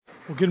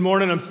Well, good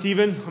morning. I'm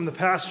Stephen. I'm the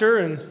pastor,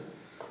 and I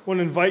want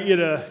to invite you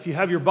to, if you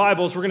have your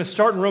Bibles, we're going to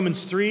start in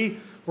Romans 3.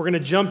 We're going to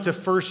jump to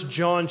 1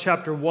 John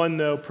chapter 1,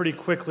 though, pretty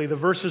quickly. The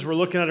verses we're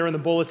looking at are in the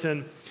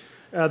bulletin.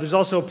 There's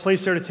also a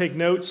place there to take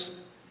notes.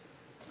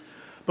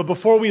 But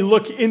before we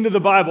look into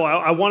the Bible,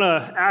 I want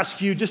to ask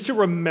you just to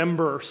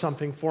remember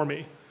something for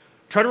me.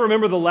 Try to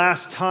remember the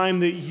last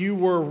time that you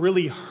were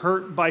really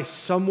hurt by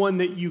someone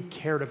that you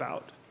cared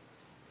about.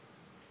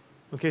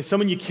 Okay,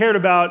 someone you cared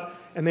about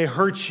and they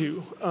hurt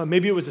you.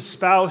 Maybe it was a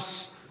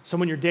spouse,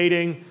 someone you're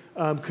dating,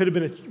 could have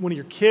been one of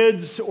your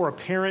kids or a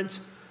parent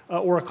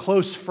or a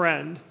close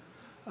friend.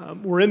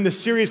 We're in this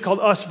series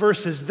called Us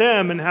Versus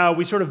Them, and how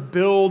we sort of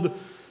build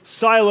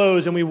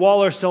silos and we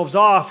wall ourselves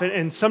off,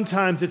 and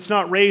sometimes it's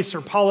not race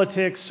or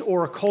politics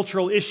or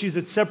cultural issues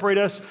that separate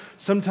us.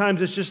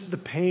 Sometimes it's just the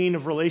pain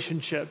of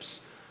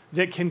relationships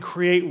that can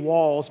create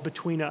walls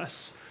between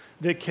us,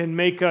 that can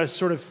make us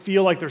sort of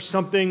feel like there's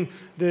something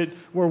that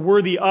we're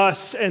worthy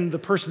us, and the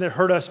person that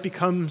hurt us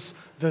becomes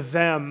the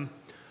them.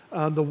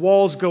 The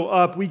walls go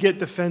up. We get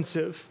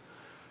defensive.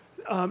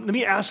 Let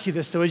me ask you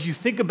this, though. As you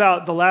think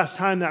about the last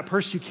time that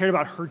person you cared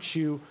about hurt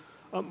you,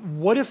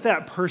 what if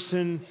that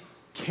person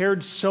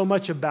cared so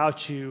much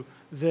about you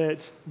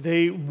that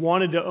they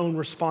wanted to own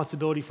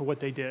responsibility for what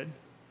they did?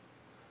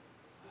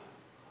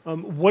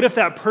 What if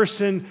that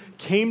person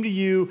came to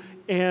you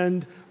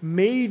and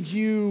made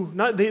you,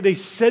 they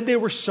said they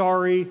were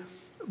sorry,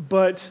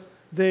 but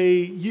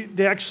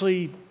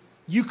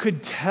you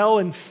could tell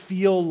and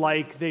feel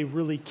like they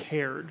really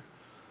cared.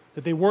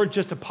 That they weren't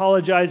just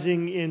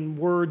apologizing in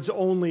words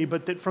only,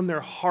 but that from their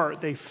heart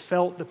they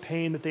felt the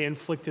pain that they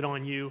inflicted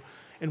on you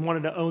and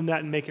wanted to own that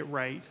and make it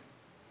right.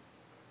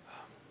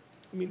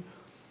 I mean,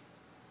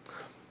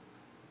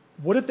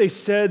 what if they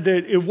said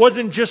that it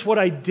wasn't just what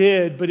I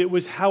did, but it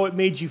was how it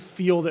made you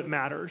feel that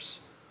matters?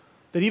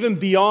 That even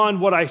beyond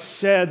what I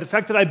said, the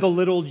fact that I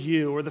belittled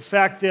you, or the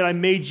fact that I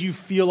made you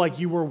feel like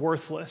you were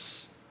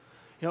worthless,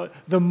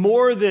 the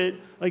more that,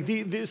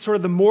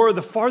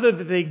 the farther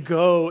that they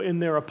go in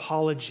their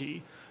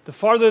apology, the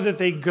farther that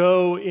they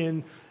go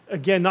in,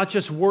 again, not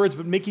just words,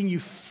 but making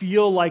you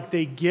feel like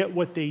they get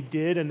what they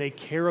did and they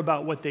care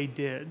about what they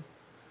did.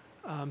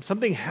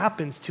 Something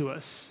happens to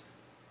us,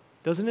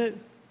 doesn't it?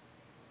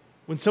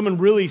 When someone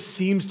really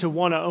seems to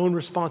want to own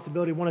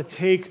responsibility, want to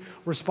take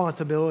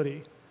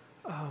responsibility.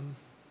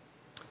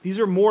 These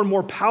are more and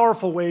more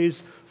powerful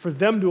ways for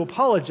them to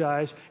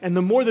apologize, and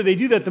the more that they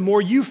do that, the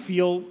more you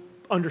feel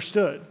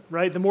understood,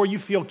 right? The more you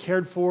feel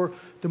cared for,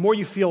 the more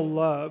you feel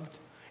loved.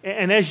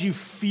 And as you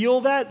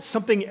feel that,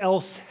 something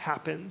else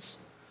happens.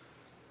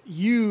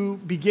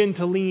 You begin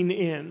to lean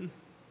in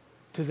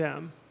to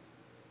them.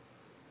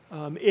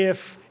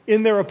 If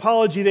in their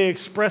apology they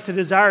express a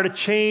desire to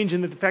change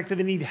and the fact that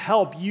they need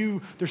help,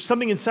 there's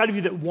something inside of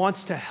you that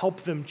wants to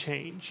help them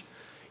change.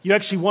 You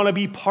actually want to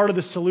be part of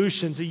the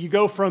solution. So you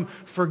go from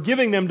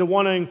forgiving them to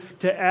wanting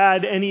to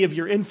add any of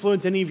your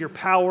influence, any of your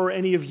power,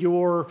 any of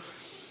your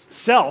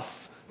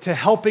self to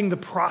helping the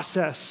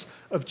process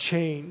of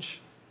change.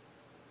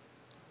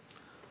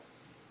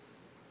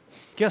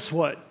 Guess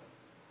what?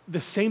 The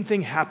same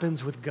thing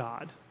happens with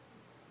God.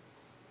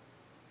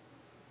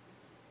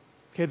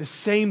 Okay, the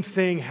same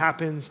thing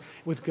happens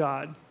with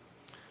God.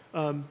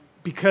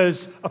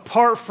 Because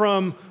apart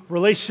from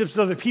relationships with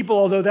other people,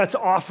 although that's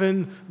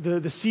often the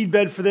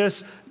seedbed for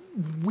this,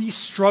 we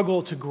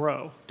struggle to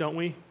grow, don't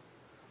we?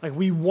 Like,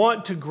 we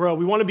want to grow.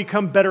 We want to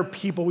become better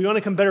people. We want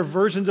to become better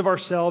versions of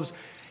ourselves,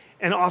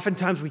 and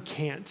oftentimes we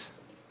can't.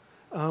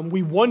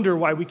 We wonder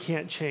why we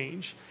can't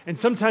change. And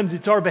sometimes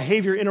it's our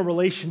behavior in a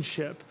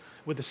relationship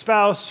with a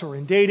spouse or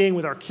in dating,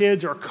 with our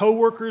kids or our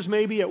coworkers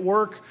maybe at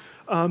work.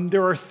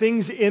 There are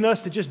things in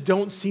us that just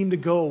don't seem to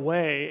go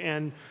away,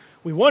 and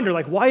we wonder,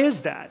 why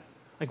is that?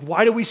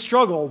 Why do we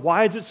struggle?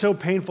 Why is it so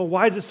painful?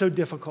 Why is it so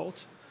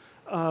difficult?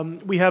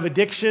 We have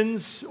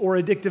addictions or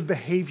addictive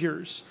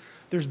behaviors.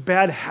 There's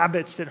bad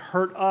habits that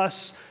hurt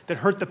us, that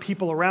hurt the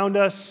people around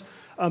us.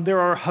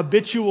 There are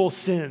habitual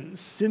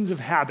sins of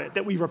habit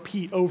that we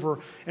repeat over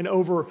and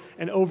over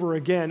and over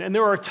again. And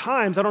there are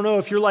times, I don't know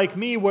if you're like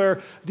me,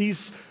 where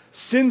these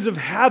sins of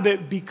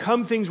habit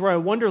become things where I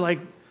wonder,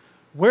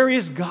 where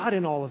is God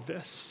in all of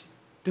this?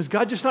 Does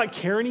God just not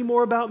care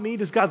anymore about me?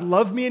 Does God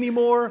love me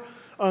anymore?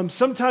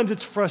 Sometimes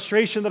it's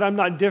frustration that I'm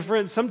not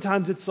different.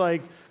 Sometimes it's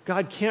like,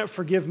 God can't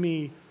forgive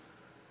me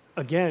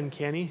again,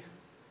 can He?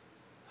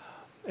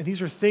 And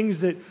these are things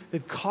that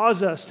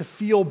cause us to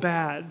feel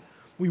bad.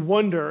 We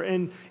wonder.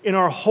 And in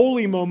our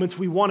holy moments,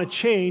 we want to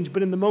change.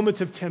 But in the moments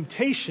of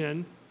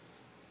temptation,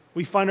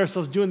 we find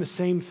ourselves doing the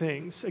same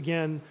things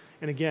again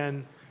and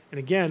again and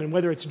again. And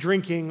whether it's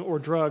drinking or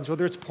drugs,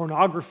 whether it's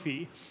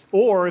pornography,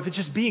 or if it's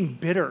just being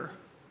bitter,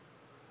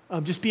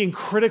 just being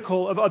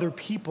critical of other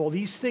people,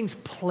 these things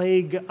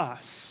plague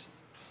us.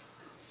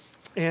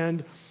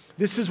 And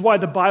this is why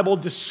the Bible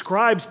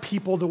describes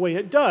people the way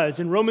it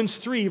does. In Romans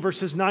 3,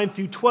 verses 9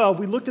 through 12,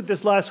 we looked at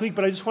this last week,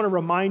 but I just want to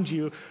remind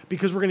you,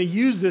 because we're going to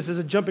use this as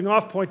a jumping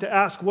off point to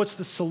ask, what's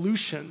the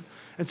solution?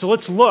 And so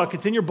let's look.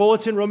 It's in your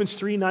bulletin, Romans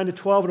 3, 9 to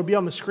 12. It'll be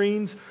on the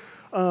screens.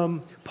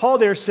 Paul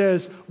there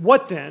says,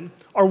 what then?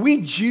 Are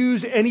we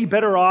Jews any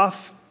better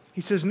off?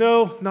 He says,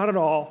 no, not at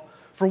all.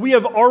 For we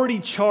have already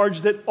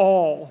charged that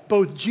all,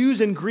 both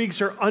Jews and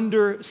Greeks, are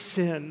under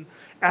sin.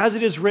 As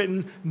it is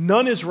written,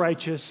 none is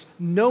righteous,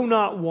 no,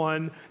 not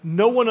one.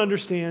 No one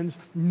understands,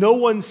 no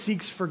one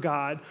seeks for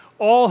God.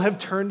 All have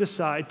turned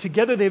aside.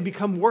 Together they have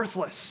become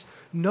worthless.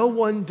 No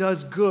one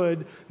does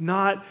good,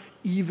 not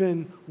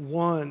even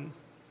one.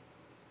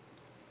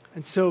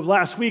 And so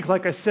last week,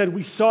 like I said,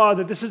 we saw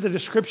that this is a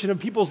description of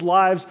people's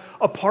lives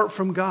apart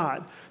from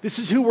God. This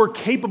is who we're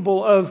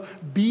capable of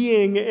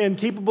being and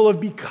capable of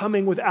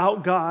becoming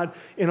without God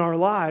in our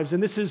lives.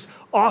 And this is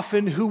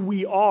often who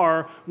we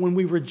are when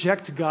we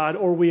reject God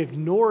or we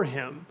ignore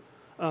Him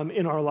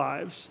in our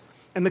lives.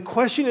 And the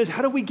question is,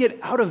 how do we get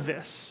out of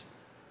this?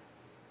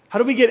 How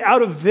do we get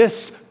out of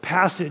this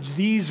passage,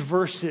 these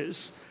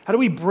verses? How do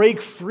we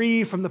break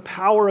free from the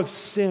power of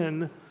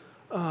sin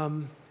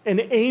and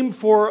aim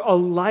for a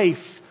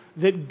life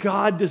that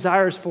God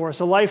desires for us,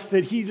 a life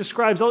that He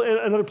describes in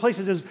other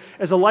places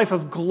as a life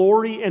of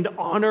glory and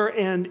honor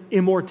and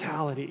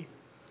immortality?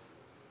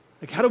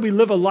 Like, how do we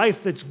live a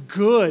life that's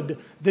good,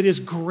 that is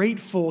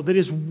grateful, that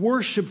is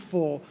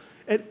worshipful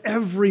at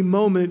every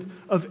moment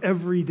of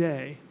every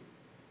day?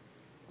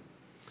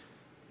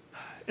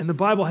 And the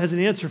Bible has an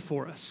answer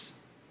for us.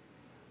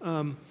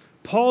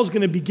 Paul's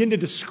going to begin to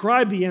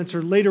describe the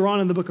answer later on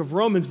in the book of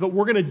Romans, but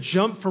we're going to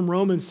jump from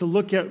Romans to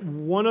look at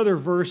one other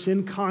verse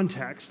in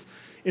context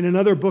in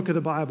another book of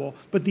the Bible.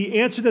 But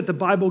the answer that the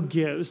Bible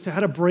gives to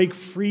how to break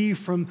free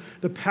from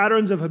the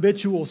patterns of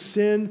habitual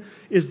sin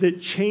is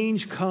that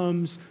change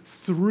comes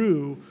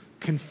through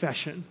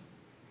confession.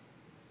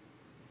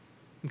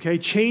 Okay,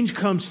 change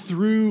comes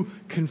through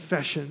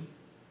confession.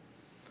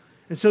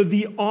 And so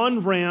the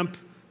on-ramp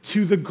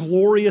to the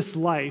glorious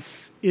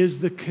life is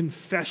the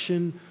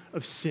confession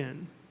of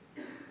sin.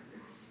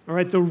 All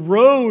right, the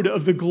road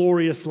of the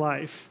glorious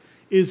life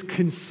is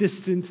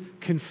consistent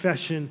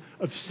confession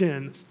of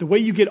sin. The way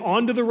you get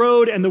onto the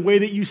road and the way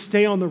that you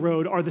stay on the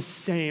road are the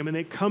same, and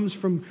it comes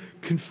from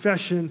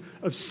confession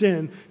of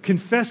sin.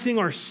 Confessing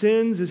our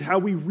sins is how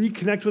we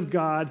reconnect with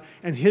God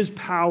and His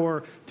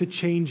power to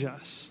change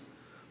us.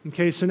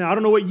 Okay, so now I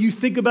don't know what you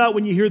think about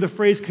when you hear the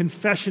phrase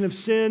confession of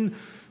sin.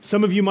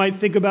 Some of you might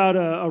think about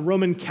a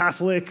Roman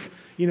Catholic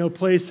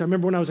place. I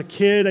remember when I was a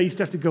kid, I used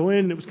to have to go in,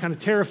 and it was kind of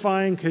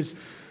terrifying because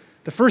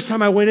the first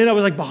time I went in, I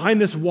was like behind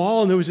this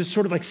wall, and there was this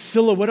sort of like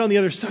silhouette on the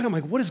other side. I'm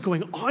like, what is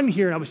going on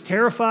here? And I was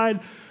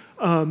terrified.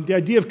 The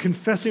idea of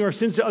confessing our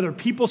sins to other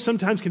people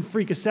sometimes can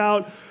freak us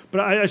out,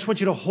 but I just want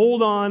you to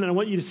hold on, and I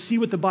want you to see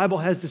what the Bible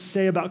has to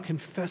say about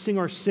confessing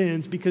our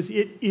sins, because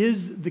it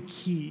is the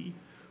key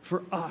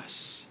for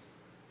us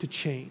to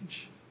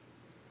change.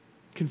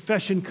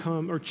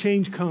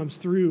 Change comes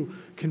through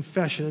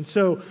confession. And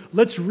so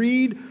let's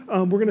read.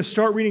 We're going to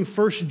start reading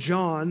 1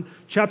 John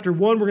chapter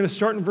 1. We're going to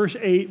start in verse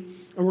 8,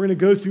 and we're going to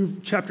go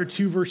through chapter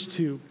 2, verse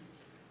 2.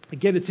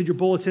 Again, it's in your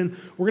bulletin.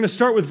 We're going to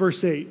start with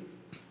verse 8.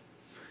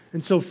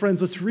 And so,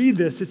 friends, let's read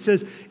this. It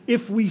says,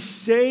 if we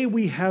say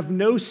we have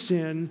no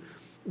sin,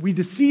 we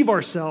deceive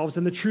ourselves,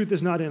 and the truth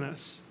is not in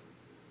us.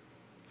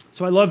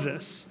 So I love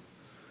this.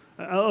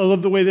 I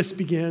love the way this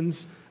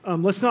begins.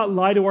 Let's not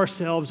lie to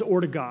ourselves or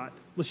to God.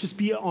 Let's just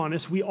be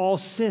honest. We all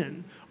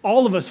sin.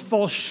 All of us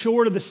fall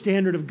short of the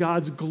standard of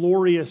God's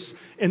glorious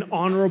and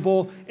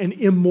honorable and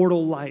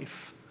immortal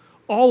life.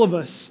 All of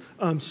us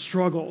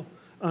struggle.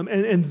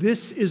 And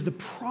this is the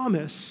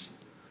promise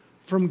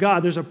from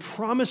God. There's a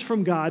promise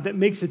from God that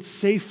makes it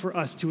safe for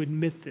us to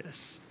admit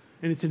this.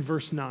 And it's in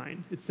verse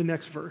 9. It's the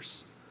next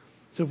verse.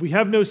 So if we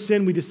have no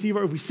sin,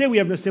 if we say we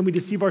have no sin, we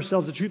deceive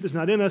ourselves. The truth is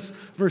not in us.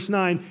 Verse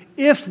 9,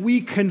 if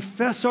we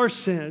confess our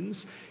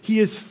sins, He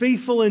is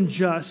faithful and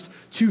just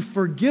to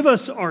forgive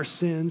us our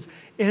sins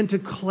and to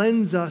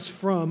cleanse us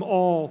from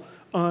all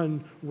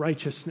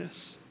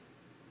unrighteousness.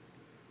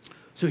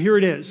 So here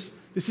it is.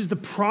 This is the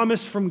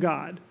promise from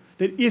God,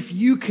 that if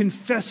you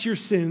confess your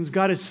sins,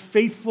 God is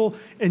faithful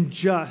and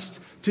just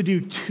to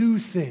do two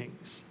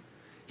things.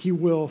 He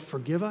will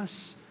forgive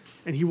us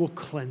and He will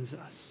cleanse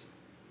us.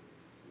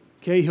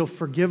 Okay, He'll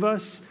forgive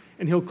us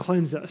and He'll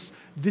cleanse us.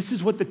 This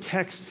is what the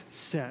text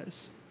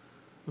says.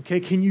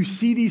 Okay, can you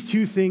see these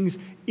two things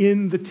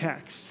in the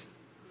text?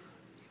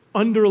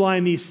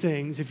 Underline these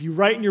things. If you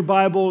write in your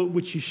Bible,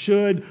 which you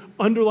should,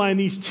 underline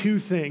these two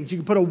things. You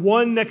can put a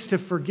 1 next to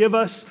forgive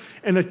us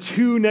and a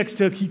 2 next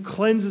to He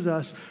cleanses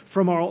us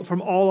from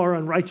all our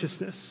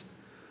unrighteousness.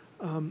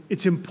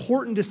 It's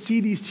important to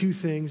see these two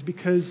things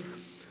because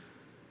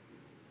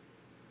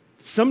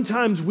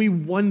sometimes we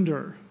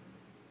wonder,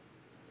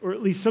 or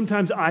at least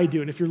sometimes I do,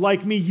 and if you're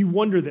like me, you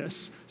wonder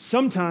this.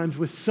 Sometimes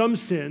with some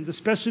sins,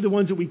 especially the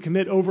ones that we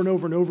commit over and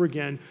over and over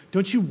again,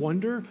 don't you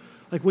wonder,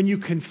 like when you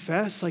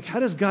confess, like how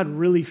does God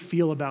really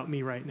feel about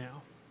me right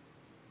now?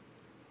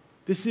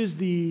 This is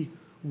the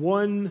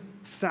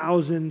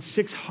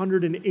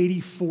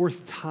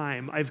 1,684th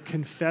time I've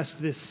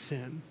confessed this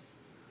sin.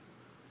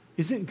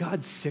 Isn't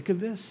God sick of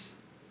this?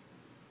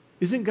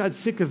 Isn't God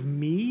sick of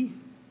me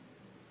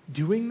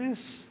doing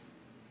this?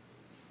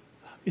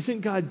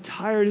 Isn't God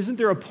tired? Isn't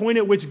there a point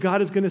at which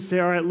God is going to say,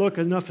 all right, look,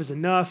 enough is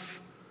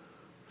enough.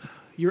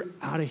 You're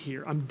out of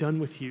here. I'm done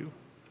with you.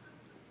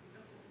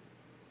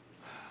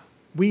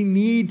 We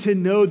need to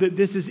know that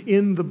this is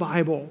in the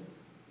Bible,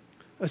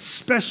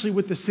 especially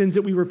with the sins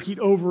that we repeat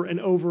over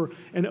and over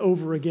and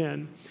over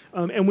again.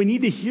 And we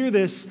need to hear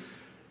this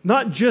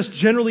not just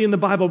generally in the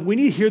Bible, but we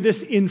need to hear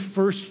this in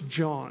 1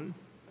 John.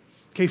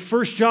 Okay,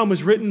 1 John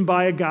was written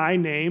by a guy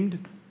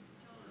named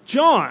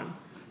John,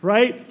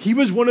 right? He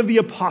was one of the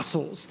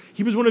apostles.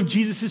 He was one of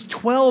Jesus'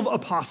 12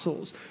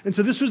 apostles. And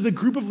so this was the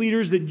group of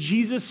leaders that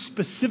Jesus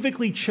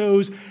specifically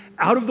chose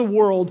out of the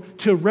world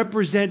to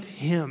represent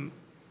him.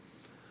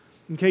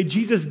 Okay,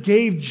 Jesus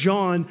gave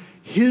John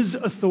his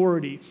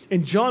authority.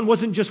 And John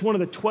wasn't just one of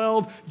the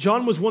 12.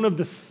 John was one of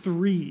the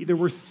 3. There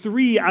were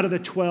 3 out of the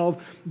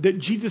 12 that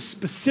Jesus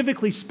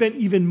specifically spent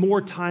even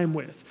more time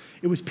with.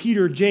 It was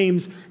Peter,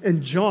 James,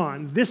 and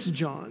John, this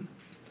John.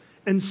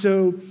 And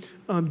so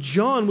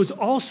John was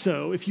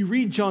also, if you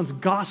read John's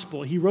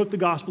gospel, he wrote the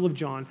Gospel of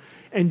John,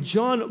 and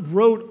John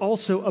wrote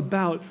also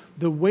about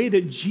the way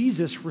that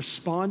Jesus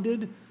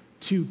responded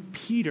to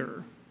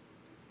Peter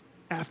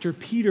after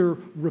Peter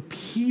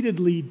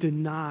repeatedly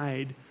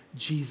denied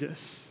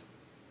Jesus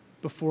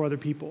before other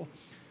people.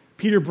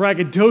 Peter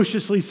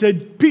braggadociously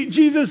said,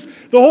 Jesus,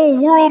 the whole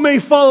world may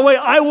fall away.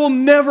 I will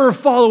never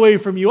fall away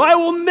from you. I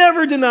will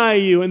never deny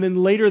you. And then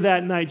later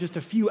that night, just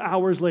a few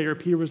hours later,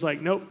 Peter was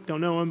like, nope, don't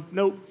know him.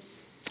 Nope.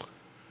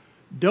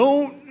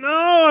 No,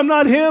 I'm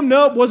not him.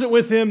 Nope, wasn't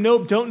with him.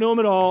 Nope, don't know him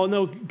at all.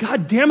 No,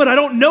 God damn it, I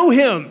don't know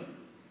him.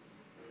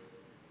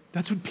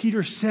 That's what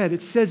Peter said.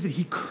 It says that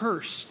he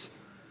cursed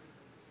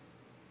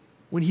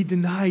when he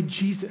denied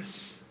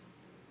Jesus.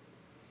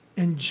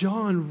 And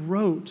John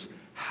wrote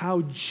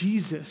how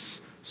Jesus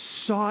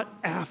sought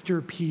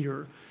after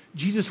Peter.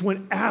 Jesus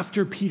went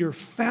after Peter,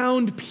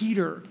 found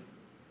Peter,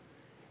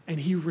 and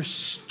he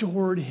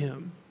restored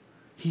him.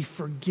 He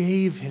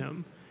forgave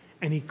him,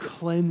 and he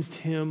cleansed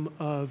him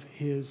of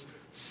his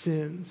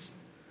sins.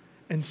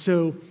 And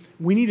so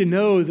we need to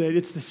know that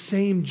it's the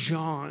same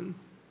John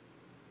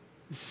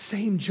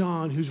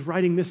who's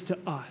writing this to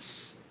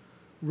us,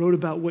 wrote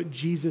about what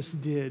Jesus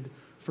did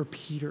for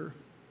Peter,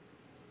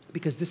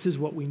 because this is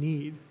what we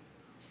need.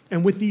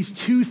 And with these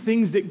 2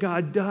 things that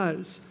God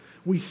does,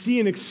 we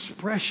see an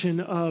expression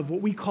of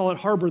what we call at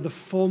Harbor the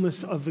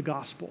fullness of the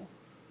gospel.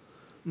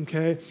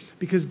 Okay?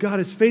 Because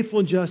God is faithful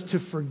and just to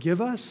forgive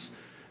us.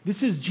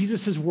 This is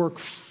Jesus' work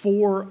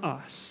for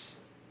us.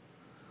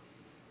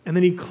 And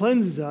then he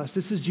cleanses us.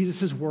 This is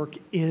Jesus' work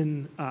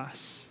in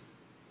us.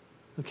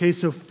 Okay,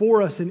 so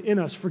for us and in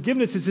us.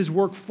 Forgiveness is his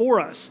work for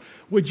us.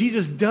 What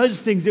Jesus does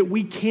things that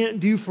we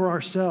can't do for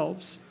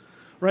ourselves.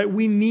 Right?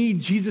 We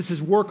need Jesus'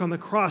 work on the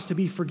cross to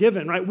be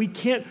forgiven, right? We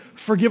can't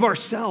forgive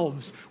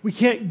ourselves. We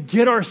can't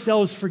get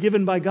ourselves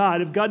forgiven by God.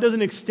 If God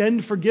doesn't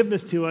extend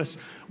forgiveness to us,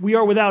 we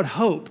are without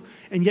hope.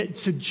 And yet,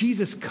 so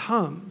Jesus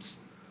comes,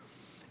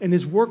 and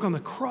his work on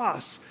the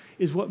cross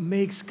is what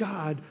makes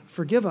God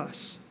forgive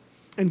us.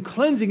 And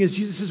cleansing is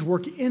Jesus'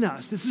 work in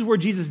us. This is where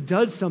Jesus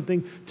does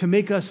something to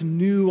make us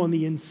new on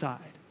the inside.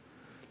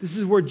 This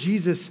is where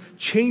Jesus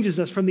changes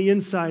us from the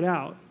inside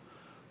out.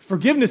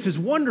 Forgiveness is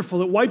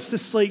wonderful. It wipes the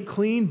slate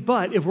clean,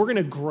 but if we're going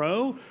to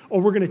grow or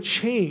we're going to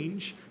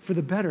change for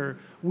the better,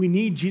 we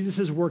need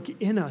Jesus' work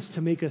in us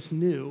to make us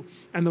new.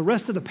 And the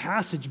rest of the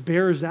passage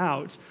bears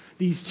out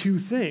these 2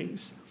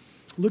 things.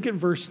 Look at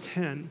verse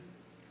 10.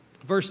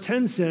 Verse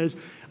 10 says,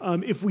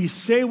 if we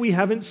say we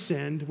haven't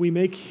sinned, we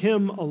make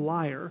him a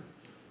liar,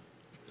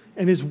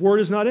 and his word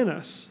is not in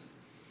us.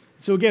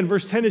 So again,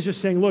 verse 10 is just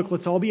saying, look,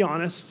 let's all be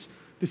honest.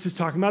 This is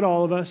talking about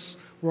all of us.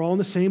 We're all in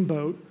the same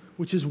boat,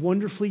 which is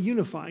wonderfully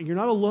unifying. You're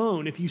not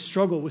alone if you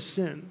struggle with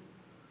sin.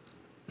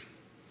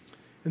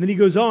 And then he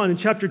goes on in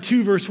chapter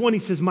 2, verse 1, he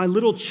says, my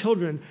little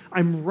children,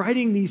 I'm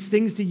writing these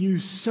things to you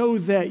so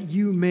that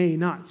you may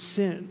not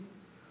sin.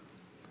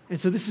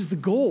 And so this is the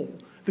goal.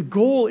 The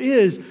goal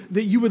is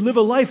that you would live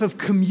a life of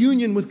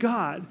communion with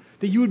God,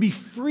 that you would be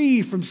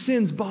free from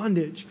sin's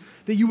bondage,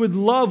 that you would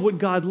love what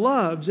God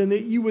loves, and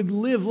that you would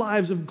live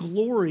lives of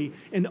glory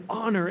and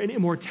honor and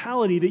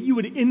immortality, that you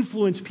would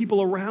influence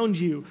people around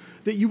you,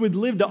 that you would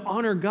live to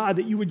honor God,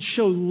 that you would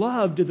show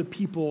love to the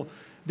people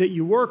that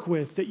you work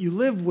with, that you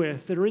live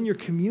with, that are in your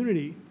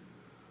community.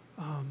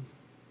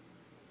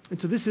 And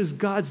so this is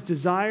God's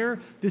desire.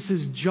 This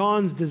is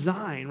John's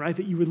design, right?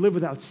 That you would live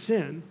without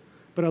sin.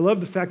 But I love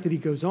the fact that he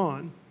goes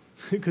on,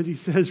 because he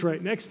says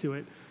right next to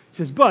it, he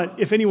says, but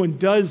if anyone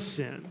does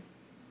sin,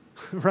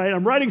 right?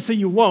 I'm writing so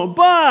you won't,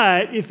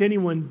 but if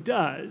anyone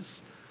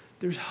does,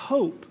 there's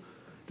hope.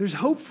 There's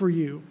hope for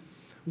you.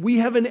 We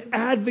have an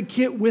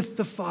advocate with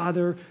the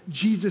Father,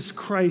 Jesus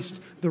Christ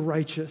the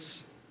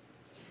righteous.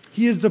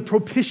 He is the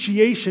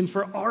propitiation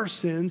for our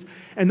sins,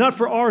 and not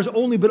for ours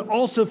only, but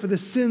also for the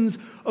sins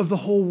of the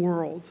whole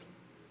world.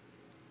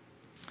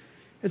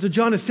 And so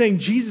John is saying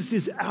Jesus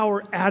is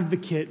our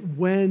advocate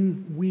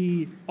when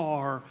we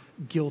are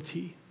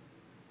guilty.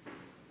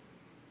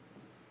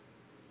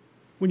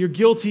 When you're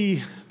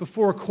guilty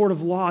before a court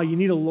of law, you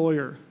need a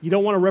lawyer. You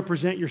don't want to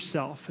represent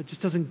yourself. It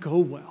just doesn't go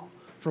well.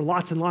 for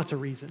lots and lots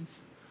of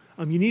reasons.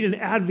 You need an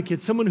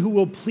advocate, someone who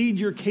will plead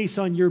your case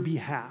on your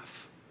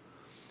behalf.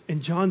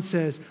 And John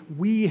says,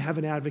 we have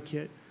an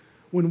advocate.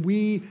 When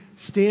we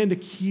stand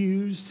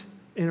accused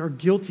and are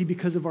guilty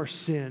because of our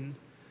sin,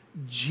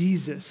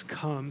 Jesus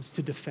comes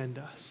to defend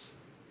us.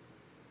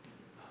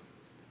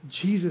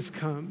 Jesus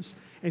comes,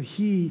 and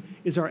he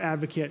is our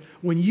advocate.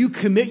 When you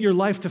commit your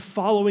life to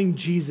following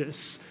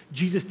Jesus,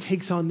 Jesus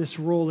takes on this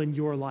role in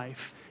your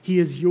life. He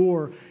is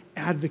your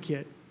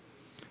advocate.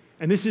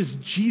 And this is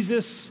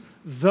Jesus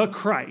the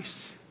Christ.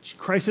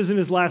 Christ isn't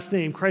his last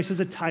name. Christ is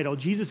a title.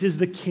 Jesus is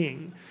the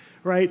King,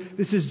 right?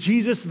 This is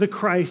Jesus the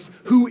Christ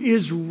who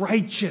is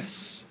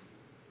righteous.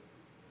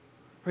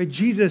 Right?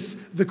 Jesus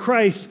the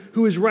Christ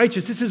who is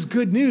righteous. This is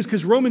good news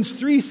because Romans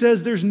 3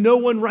 says there's no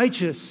one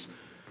righteous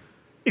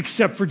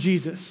except for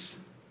Jesus.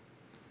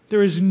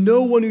 There is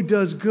no one who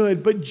does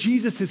good, but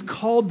Jesus is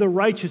called the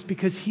righteous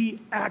because he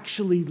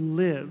actually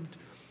lived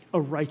a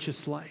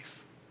righteous life.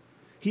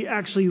 He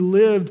actually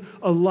lived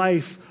a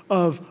life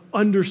of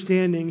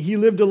understanding. He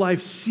lived a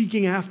life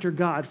seeking after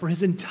God for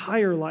his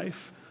entire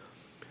life.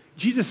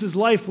 Jesus'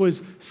 life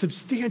was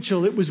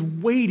substantial. It was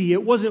weighty.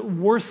 It wasn't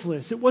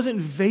worthless. It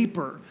wasn't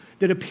vapor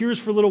that appears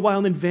for a little while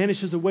and then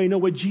vanishes away. No,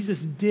 what Jesus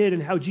did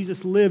and how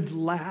Jesus lived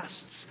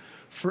lasts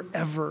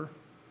forever.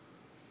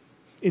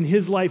 In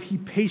his life, he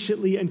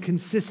patiently and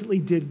consistently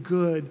did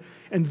good.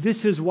 And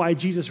this is why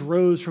Jesus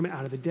rose from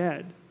out of the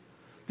dead.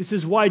 This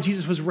is why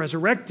Jesus was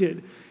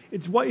resurrected.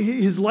 It's why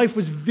his life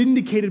was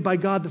vindicated by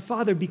God the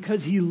Father,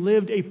 because he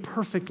lived a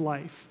perfect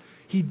life.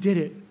 He did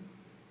it.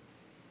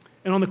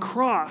 And on the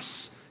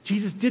cross,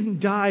 Jesus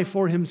didn't die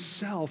for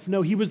himself.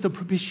 No, he was the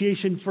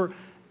propitiation for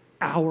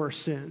our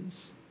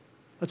sins.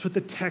 That's what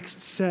the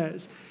text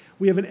says.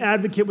 We have an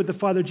advocate with the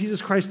Father,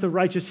 Jesus Christ the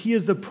righteous. He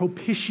is the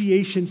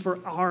propitiation for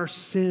our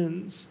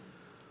sins.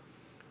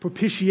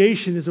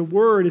 Propitiation is a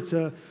word. It's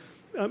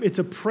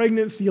a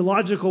pregnant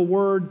theological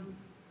word.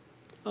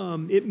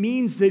 It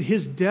means that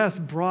his death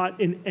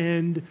brought an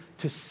end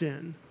to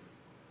sin.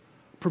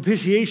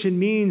 Propitiation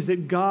means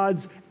that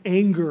God's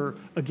anger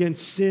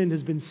against sin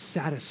has been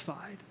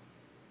satisfied.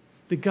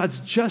 That God's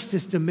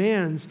justice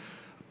demands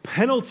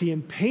penalty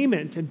and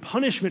payment and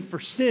punishment for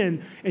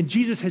sin, and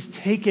Jesus has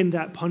taken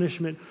that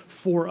punishment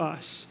for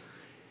us.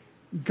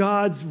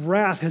 God's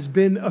wrath has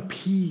been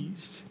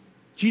appeased.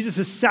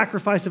 Jesus'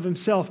 sacrifice of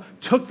himself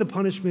took the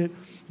punishment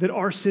that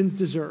our sins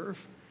deserve.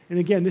 And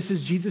again, this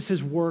is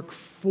Jesus' work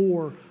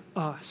for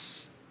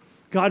us.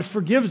 God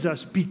forgives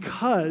us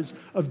because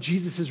of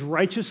Jesus'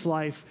 righteous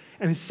life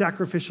and his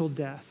sacrificial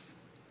death.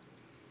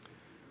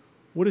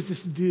 What does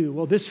this do?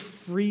 Well, this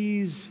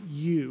frees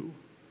you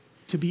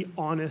to be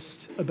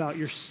honest about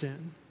your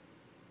sin.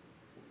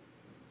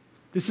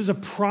 This is a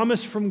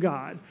promise from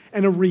God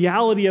and a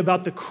reality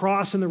about the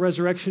cross and the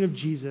resurrection of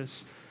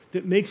Jesus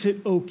that makes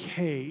it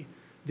okay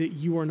that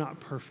you are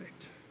not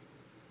perfect.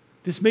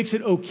 This makes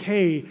it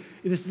okay.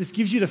 This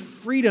gives you the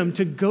freedom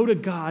to go to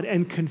God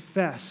and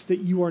confess that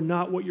you are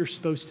not what you're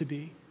supposed to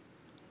be.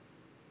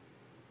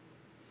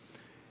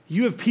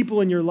 You have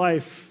people in your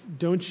life,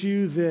 don't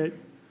you, that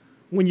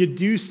when you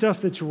do stuff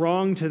that's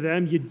wrong to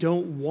them, you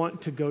don't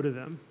want to go to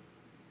them.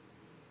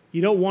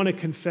 You don't want to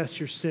confess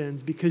your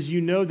sins because you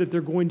know that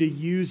they're going to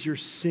use your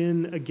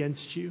sin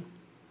against you.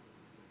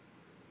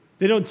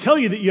 They don't tell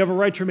you that you have a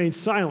right to remain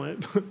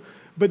silent,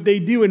 but they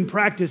do in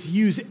practice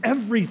use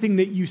everything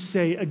that you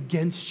say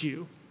against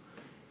you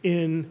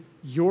in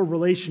your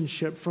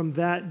relationship from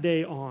that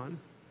day on.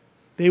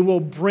 They will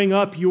bring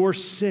up your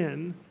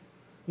sin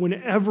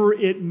whenever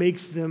it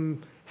makes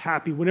them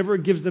happy, whenever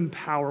it gives them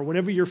power,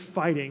 whenever you're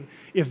fighting.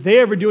 If they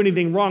ever do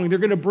anything wrong, they're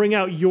going to bring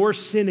out your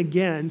sin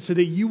again so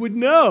that you would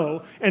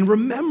know and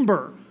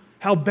remember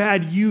how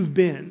bad you've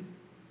been.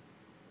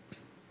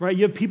 Right?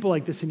 You have people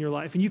like this in your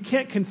life, and you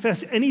can't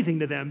confess anything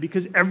to them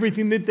because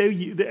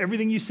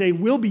everything you say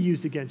will be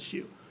used against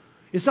you.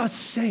 It's not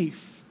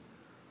safe.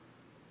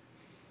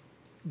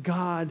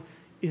 God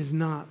is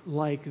not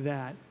like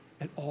that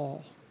at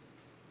all.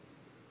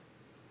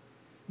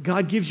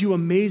 God gives you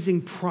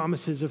amazing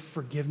promises of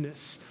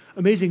forgiveness,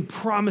 amazing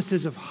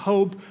promises of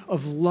hope,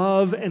 of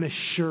love and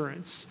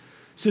assurance,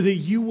 so that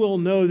you will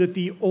know that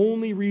the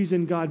only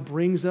reason God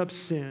brings up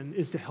sin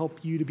is to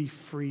help you to be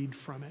freed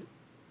from it.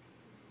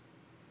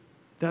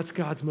 That's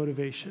God's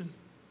motivation.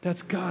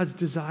 That's God's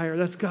desire.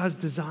 That's God's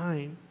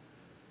design.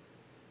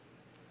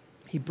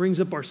 He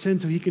brings up our sin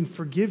so he can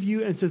forgive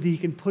you and so that he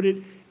can put it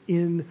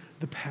in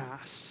the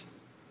past.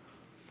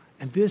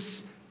 And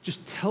this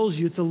just tells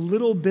you, it's a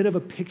little bit of a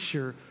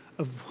picture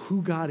of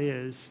who God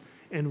is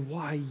and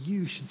why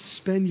you should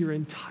spend your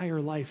entire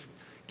life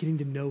getting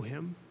to know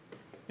him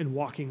and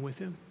walking with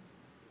him.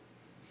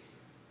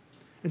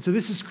 And so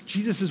this is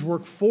Jesus'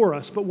 work for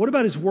us, but what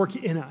about his work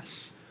in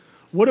us?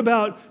 What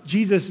about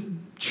Jesus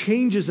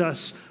changes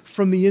us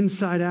from the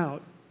inside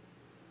out?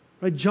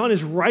 Right? John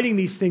is writing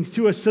these things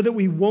to us so that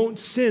we won't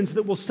sin, so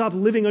that we'll stop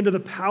living under the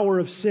power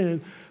of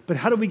sin. But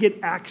how do we get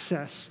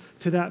access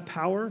to that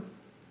power?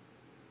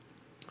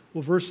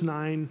 Well, verse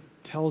 9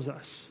 tells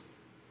us.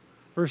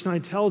 Verse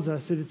 9 tells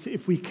us that it's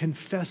if we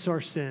confess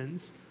our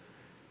sins,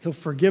 He'll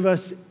forgive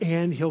us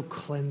and He'll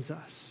cleanse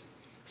us.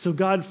 So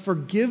God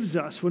forgives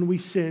us when we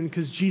sin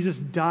because Jesus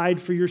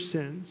died for your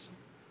sins.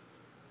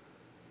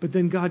 But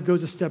then God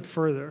goes a step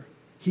further.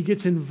 He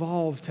gets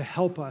involved to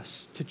help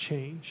us to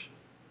change.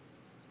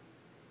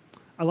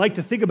 I like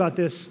to think about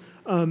this,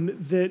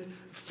 that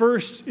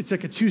first, it's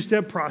like a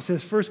two-step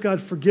process. First,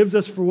 God forgives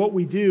us for what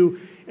we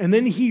do, and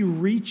then He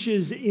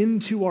reaches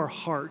into our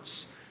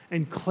hearts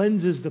and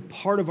cleanses the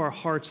part of our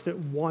hearts that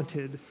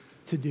wanted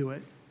to do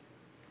it.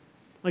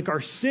 Like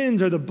our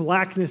sins are the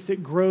blackness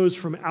that grows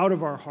from out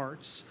of our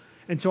hearts.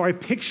 And so I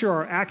picture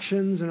our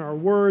actions and our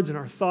words and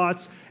our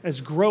thoughts as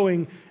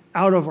growing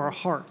out of our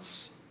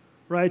hearts,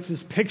 right? It's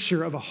this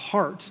picture of a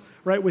heart,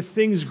 right, with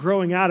things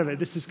growing out of it.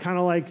 This is kind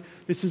of like,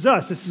 this is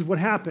us. This is what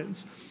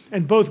happens.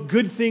 And both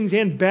good things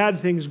and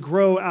bad things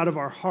grow out of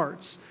our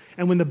hearts.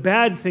 And when the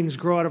bad things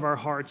grow out of our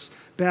hearts,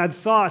 bad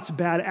thoughts,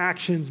 bad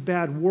actions,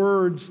 bad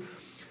words,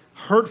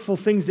 hurtful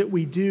things that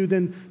we do,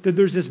 then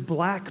there's this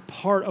black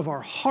part of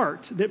our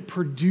heart that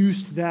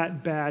produced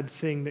that bad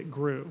thing that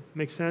grew.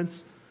 Make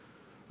sense?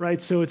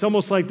 Right? So it's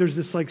almost like there's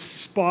this like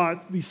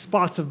these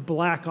spots of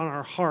black on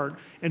our heart,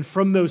 and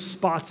from those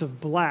spots of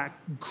black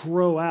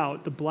grow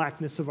out the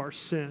blackness of our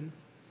sin.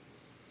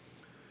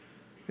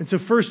 And so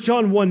 1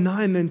 John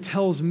 1:9 then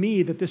tells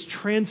me that this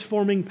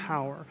transforming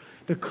power,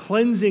 the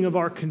cleansing of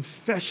our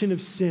confession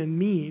of sin,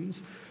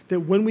 means that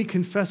when we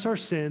confess our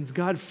sins,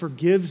 God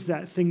forgives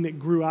that thing that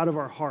grew out of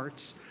our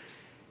hearts,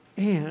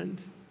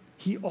 and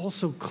He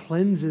also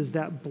cleanses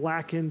that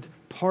blackened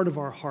part of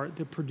our heart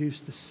that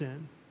produced the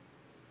sin.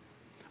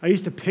 I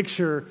used to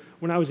picture,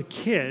 when I was a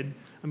kid,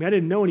 I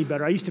didn't know any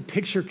better, I used to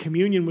picture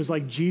communion was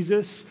like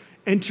Jesus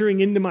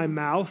entering into my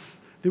mouth.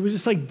 There was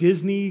this like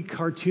Disney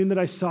cartoon that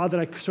I saw that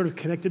I sort of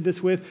connected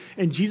this with,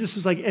 and Jesus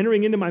was like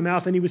entering into my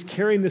mouth, and He was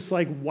carrying this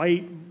like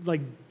white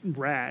like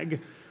rag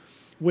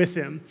with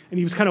Him, and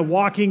He was kind of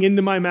walking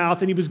into my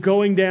mouth, and He was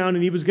going down,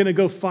 and He was going to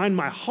go find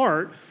my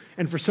heart.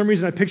 And for some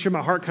reason I pictured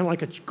my heart kind of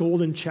like a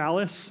golden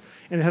chalice,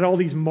 and it had all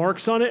these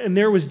marks on it, and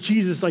there was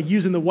Jesus like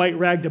using the white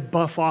rag to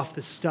buff off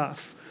the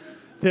stuff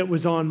that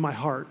was on my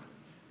heart.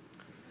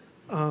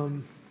 I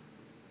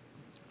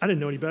didn't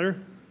know any better,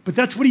 but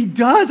that's what He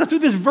does. That's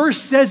what this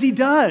verse says He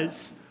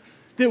does.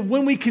 That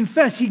when we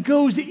confess, He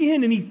goes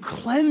in and He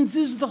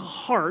cleanses the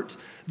heart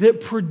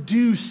that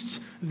produced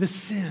the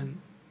sin.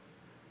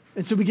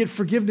 And so we get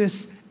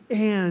forgiveness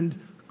and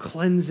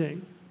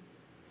cleansing.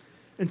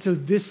 And so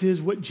this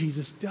is what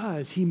Jesus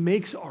does. He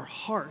makes our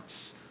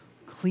hearts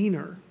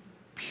cleaner,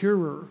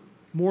 purer,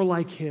 more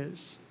like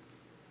His.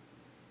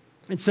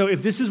 And so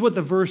if this is what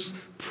the verse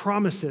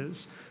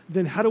promises,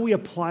 then how do we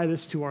apply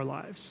this to our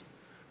lives?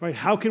 Right?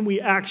 How can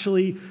we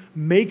actually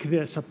make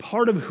this a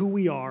part of who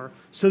we are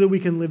so that we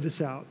can live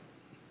this out?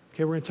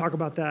 Okay, we're going to talk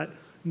about that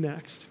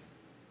next.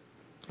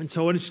 And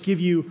so I want to just give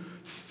you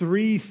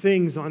 3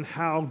 things on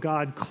how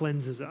God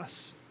cleanses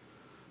us.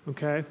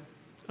 Okay?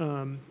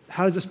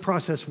 How does this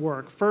process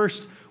work?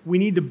 First, we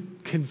need to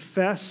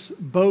confess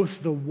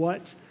both the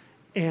what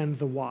and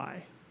the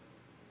why.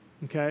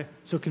 Okay?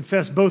 So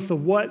confess both the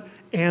what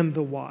and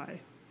the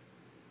why.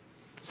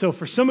 So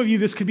for some of you,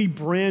 this could be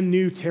brand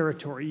new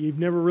territory. You've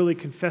never really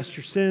confessed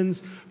your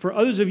sins. For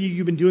others of you,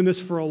 you've been doing this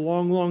for a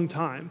long, long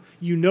time.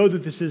 You know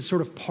that this is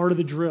sort of part of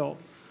the drill.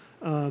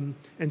 And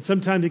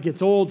sometimes it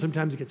gets old,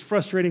 sometimes it gets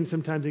frustrating,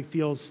 sometimes it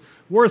feels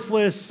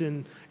worthless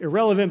and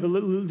irrelevant,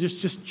 but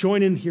just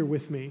join in here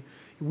with me.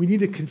 We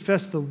need to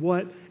confess the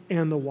what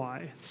and the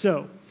why.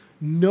 So,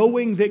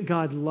 knowing that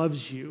God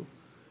loves you,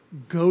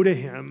 go to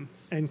Him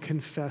and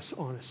confess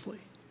honestly.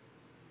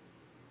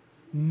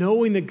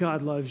 Knowing that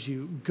God loves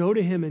you, go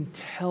to Him and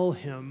tell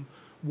Him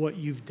what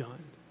you've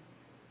done.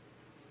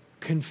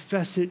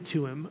 Confess it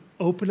to Him.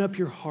 Open up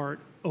your heart.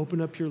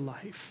 Open up your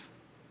life.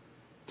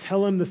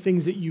 Tell Him the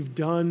things that you've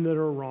done that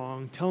are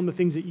wrong. Tell Him the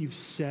things that you've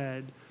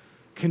said.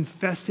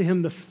 Confess to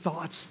Him the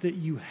thoughts that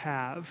you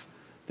have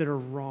that are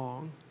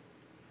wrong.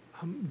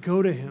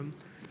 Go to Him.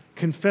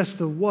 Confess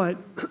the what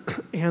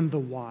and the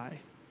why.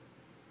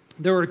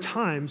 There are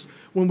times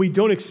when we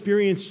don't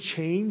experience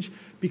change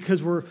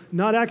because we're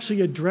not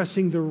actually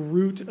addressing the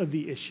root of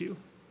the issue.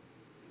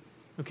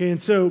 Okay,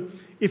 and so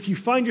if you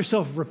find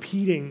yourself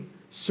repeating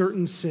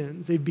certain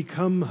sins, they've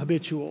become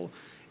habitual.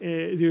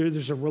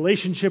 There's a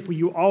relationship where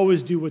you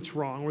always do what's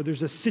wrong, or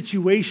there's a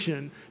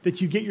situation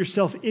that you get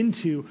yourself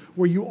into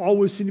where you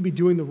always seem to be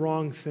doing the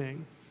wrong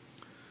thing,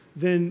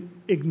 then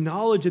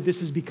acknowledge that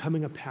this is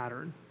becoming a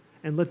pattern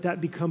and let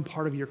that become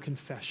part of your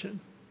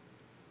confession.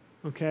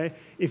 Okay?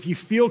 If you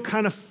feel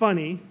kind of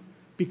funny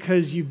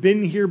because you've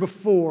been here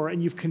before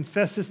and you've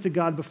confessed this to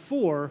God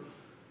before,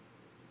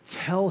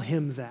 tell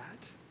Him that.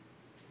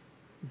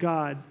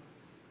 God,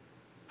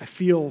 I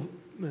feel,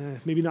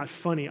 maybe not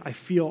funny, I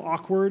feel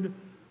awkward,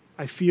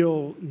 I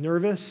feel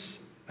nervous,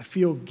 I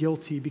feel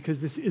guilty because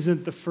this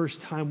isn't the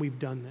first time we've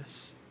done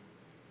this.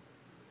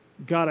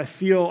 God,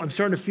 I'm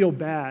starting to feel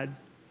bad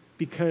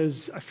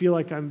because I feel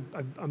like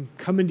I'm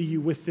coming to you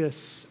with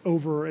this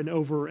over and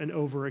over and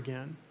over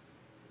again.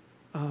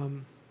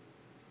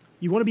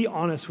 You want to be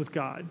honest with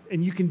God,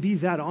 and you can be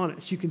that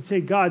honest. You can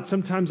say, God,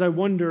 sometimes I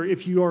wonder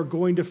if you are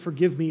going to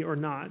forgive me or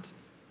not.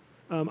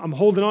 I'm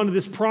holding on to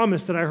this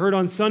promise that I heard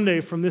on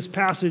Sunday from this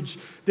passage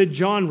that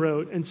John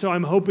wrote, and so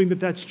I'm hoping that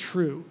that's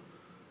true.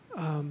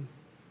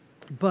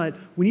 But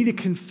we need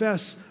to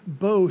confess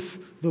both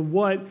the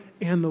what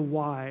and the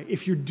why.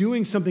 If you're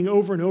doing something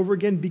over and over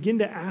again, begin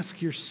to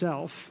ask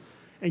yourself,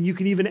 and you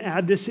can even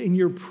add this in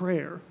your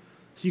prayer.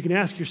 So you can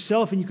ask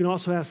yourself, and you can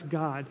also ask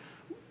God,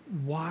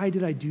 why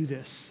did I do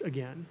this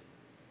again?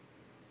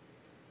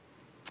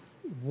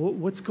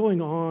 What's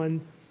going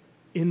on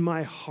in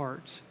my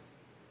heart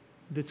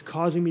that's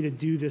causing me to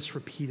do this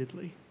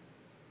repeatedly?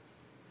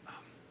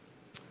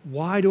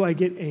 Why do I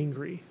get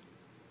angry?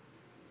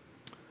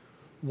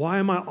 Why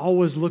am I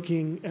always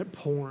looking at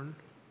porn?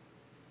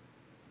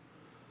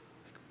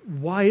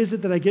 Why is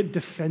it that I get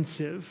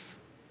defensive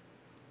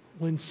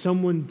when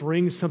someone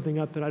brings something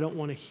up that I don't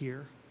want to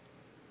hear?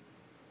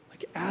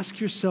 Ask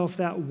yourself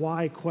that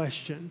why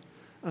question,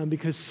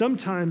 because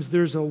sometimes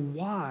there's a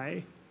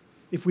why.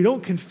 If we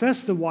don't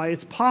confess the why,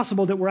 it's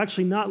possible that we're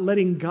actually not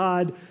letting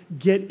God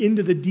get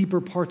into the deeper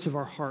parts of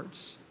our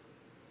hearts.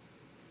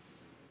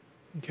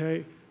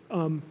 Okay?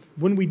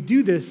 When we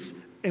do this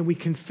and we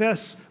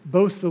confess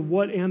both the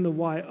what and the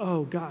why,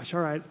 oh gosh,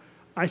 all right,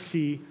 I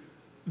see.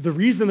 The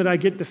reason that I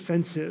get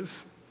defensive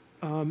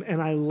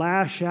and I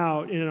lash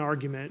out in an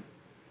argument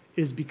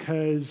is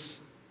because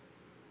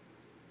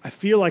I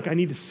feel like I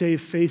need to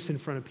save face in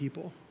front of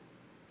people.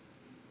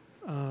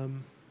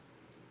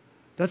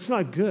 That's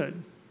not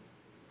good.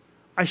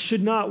 I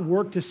should not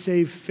work to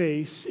save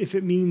face if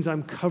it means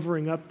I'm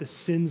covering up the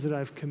sins that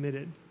I've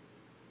committed.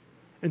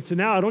 And so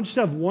now I don't just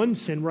have one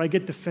sin where I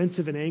get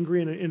defensive and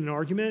angry in an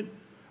argument,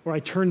 or I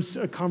turn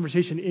a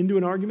conversation into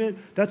an argument.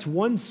 That's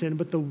one sin,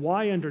 but the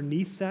why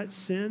underneath that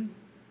sin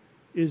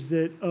is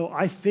that,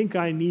 I think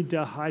I need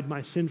to hide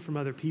my sin from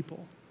other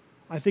people.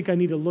 I think I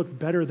need to look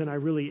better than I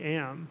really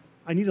am.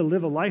 I need to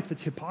live a life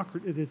that's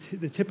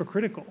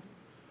hypocritical,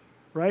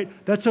 right?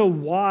 That's a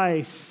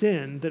why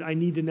sin that I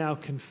need to now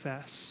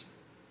confess.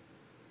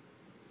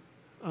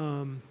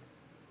 When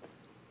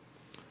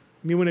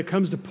it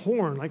comes to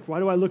porn, why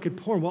do I look at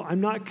porn? Well,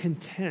 I'm not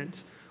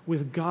content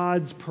with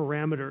God's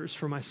parameters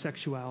for my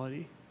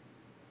sexuality.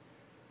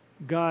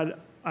 God,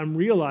 I'm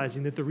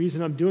realizing that the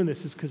reason I'm doing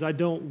this is because I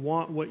don't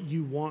want what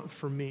you want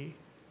for me.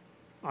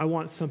 I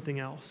want something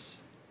else.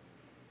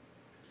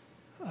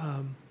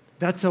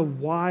 That's a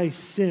why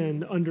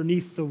sin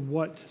underneath the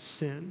what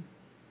sin.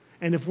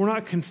 And if we're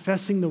not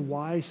confessing the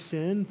why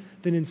sin,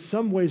 then in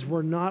some ways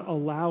we're not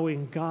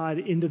allowing God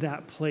into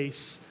that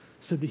place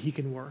so that he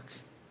can work.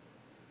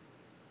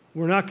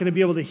 We're not going to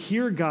be able to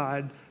hear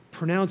God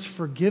pronounce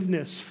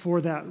forgiveness for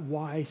that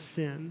why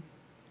sin.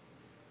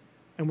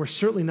 And we're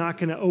certainly not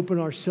going to open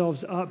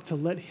ourselves up to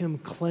let him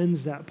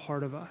cleanse that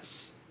part of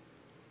us.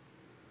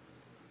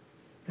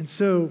 And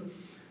so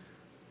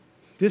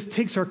this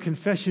takes our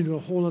confession to a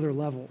whole other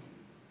level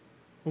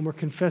when we're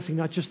confessing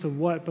not just the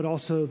what, but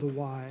also the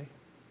why.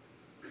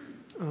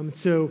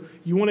 So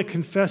you want to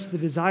confess the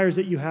desires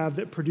that you have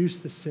that produce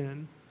the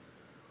sin.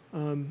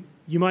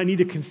 You might need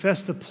to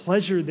confess the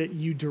pleasure that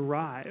you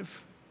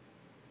derive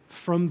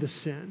from the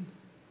sin.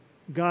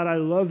 God, I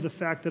love the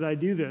fact that I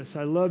do this.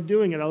 I love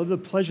doing it. I love the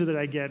pleasure that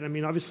I get.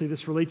 Obviously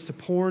this relates to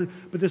porn,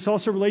 but this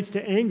also relates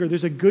to anger.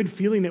 There's a good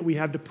feeling that we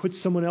have to put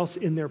someone else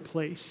in their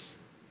place.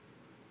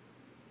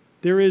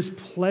 There is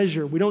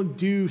pleasure. We don't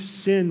do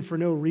sin for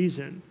no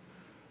reason,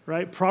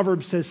 right?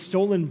 Proverbs says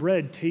stolen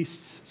bread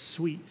tastes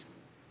sweet.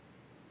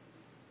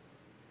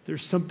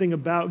 There's something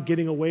about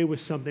getting away with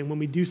something when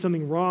we do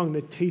something wrong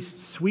that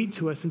tastes sweet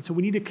to us. And so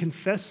we need to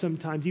confess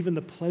sometimes even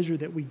the pleasure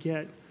that we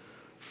get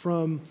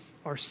from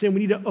our sin. We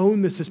need to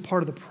own this as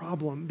part of the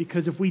problem,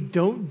 because if we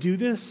don't do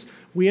this,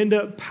 we end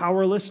up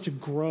powerless to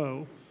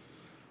grow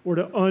or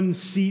to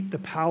unseat the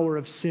power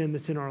of sin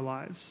that's in our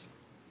lives.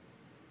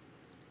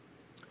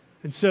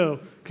 And so,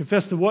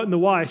 confess the what and the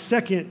why.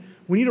 Second,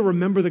 we need to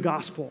remember the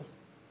gospel.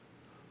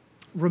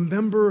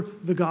 Remember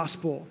the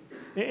gospel.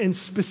 And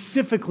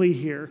specifically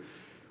here,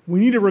 we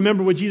need to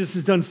remember what Jesus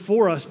has done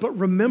for us, but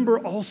remember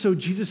also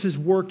Jesus'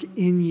 work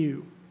in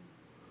you.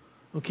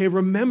 Okay,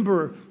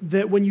 remember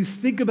that when you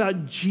think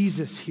about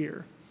Jesus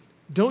here,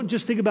 don't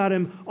just think about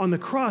him on the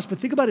cross, but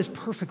think about his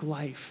perfect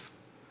life.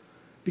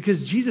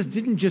 Because Jesus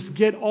didn't just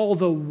get all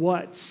the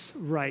what's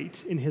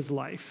right in his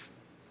life.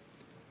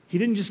 He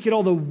didn't just get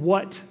all the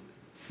what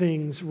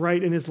things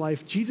right in his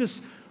life. Jesus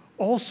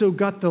also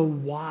got the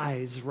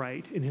whys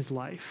right in his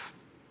life.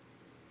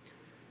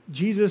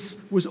 Jesus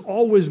was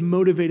always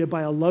motivated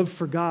by a love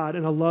for God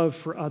and a love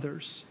for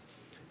others.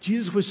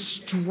 Jesus was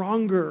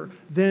stronger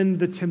than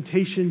the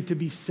temptation to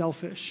be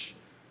selfish.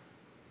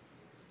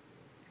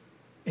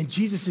 And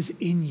Jesus is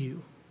in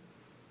you.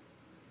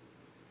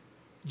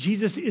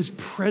 Jesus is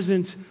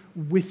present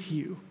with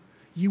you.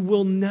 You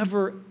will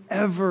never,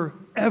 ever,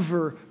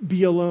 ever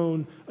be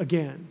alone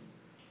again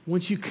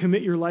once you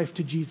commit your life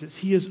to Jesus.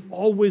 He is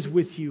always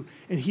with you,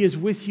 and he is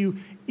with you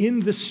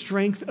in the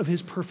strength of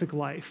his perfect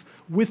life,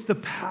 with the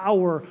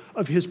power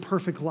of his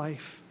perfect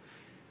life.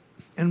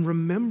 And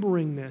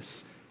remembering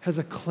this has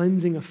a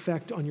cleansing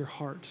effect on your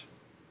heart.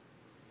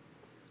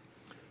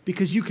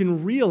 Because you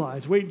can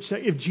realize, wait,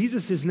 if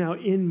Jesus is now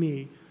in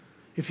me,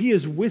 if he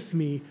is with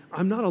me,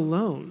 I'm not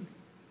alone.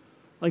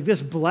 Like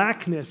this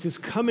blackness is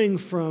coming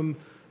from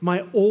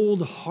my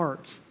old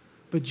heart,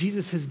 but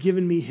Jesus has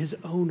given me his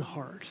own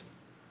heart.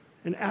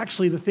 And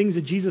actually the things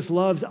that Jesus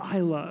loves, I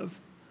love.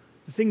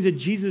 The things that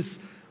Jesus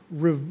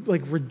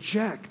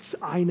rejects,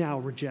 I now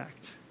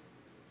reject.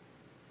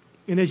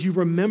 And as you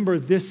remember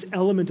this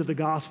element of the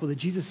gospel, that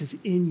Jesus is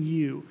in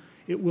you,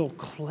 it will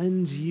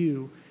cleanse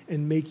you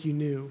and make you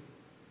new.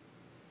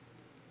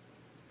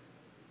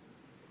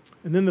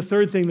 And then the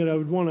third thing that I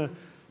would want to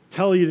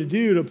tell you to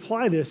do to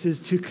apply this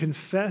is to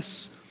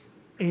confess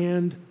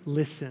and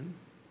listen.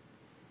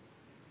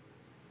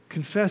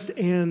 Confess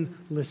and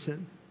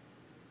listen.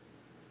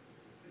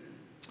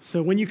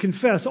 So when you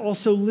confess,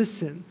 also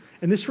listen.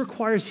 And this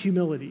requires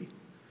humility.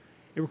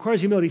 It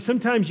requires humility.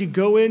 Sometimes you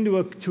go into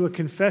a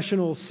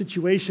confessional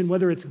situation,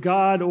 whether it's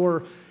God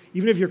or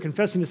even if you're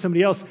confessing to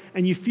somebody else,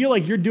 and you feel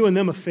like you're doing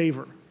them a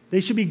favor.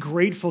 They should be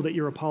grateful that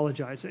you're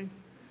apologizing.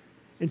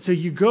 And so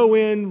you go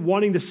in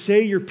wanting to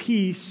say your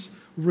piece,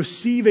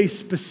 receive a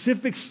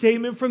specific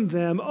statement from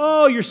them.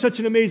 Oh, you're such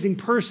an amazing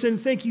person.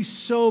 Thank you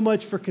so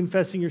much for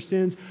confessing your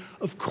sins.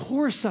 Of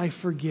course I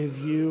forgive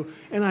you,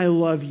 and I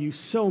love you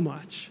so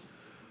much.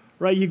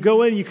 Right? You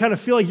go in, you kind of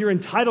feel like you're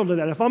entitled to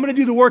that. If I'm going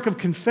to do the work of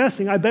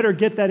confessing, I better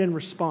get that in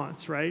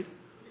response, right?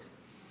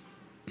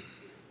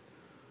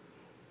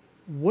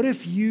 What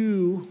if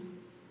you,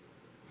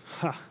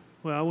 I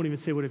won't even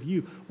say what if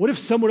you, what if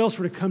someone else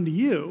were to come to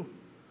you,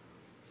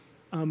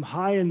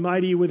 high and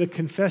mighty with a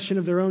confession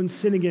of their own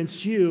sin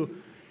against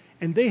you,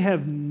 and they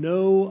have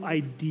no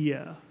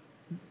idea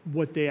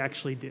what they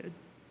actually did?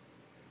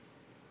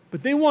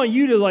 But they want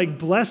you to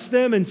bless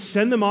them and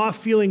send them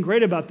off feeling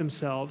great about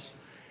themselves.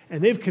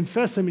 And they've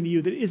confessed something to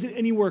you that isn't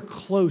anywhere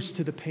close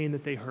to the pain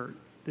that they hurt,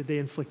 that they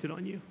inflicted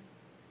on you.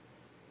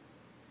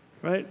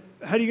 Right?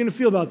 How are you going to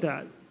feel about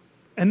that?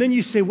 And then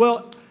you say,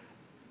 well,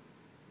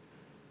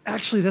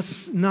 actually,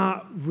 that's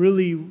not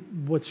really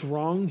what's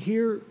wrong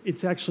here.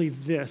 It's actually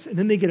this. And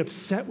then they get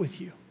upset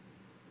with you.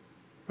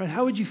 Right?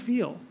 How would you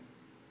feel?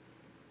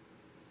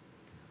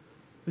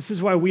 This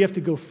is why we have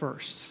to go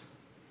first.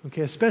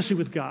 Okay? Especially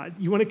with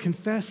God. You want to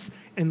confess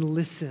and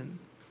listen.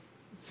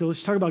 So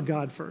let's talk about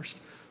God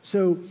first.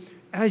 So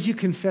as you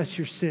confess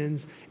your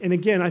sins, and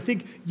again, I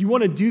think you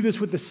want to do this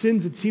with the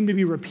sins that seem to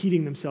be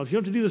repeating themselves. You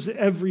don't have to do this with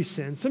every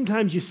sin.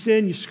 Sometimes you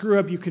sin, you screw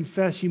up, you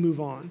confess, you move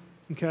on.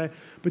 Okay?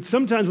 But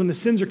sometimes when the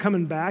sins are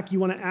coming back, you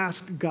want to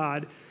ask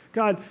God,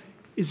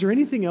 is there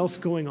anything else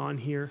going on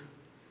here?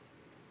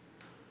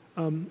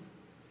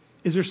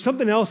 Is there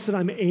something else that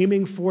I'm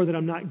aiming for that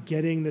I'm not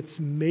getting that's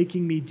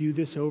making me do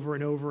this over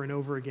and over and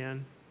over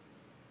again?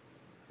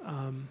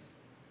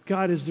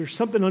 God, is there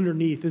something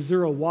underneath? Is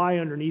there a why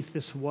underneath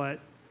this what?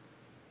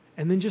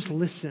 And then just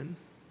listen.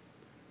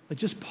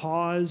 Just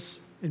pause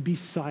and be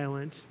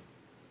silent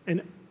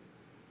and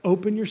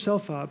open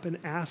yourself up and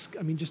ask.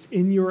 Just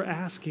in your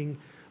asking,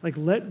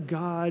 let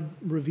God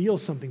reveal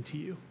something to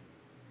you.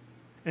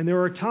 And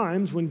there are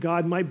times when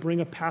God might bring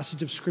a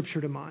passage of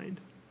Scripture to mind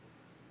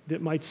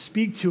that might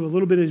speak to a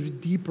little bit of a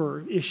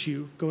deeper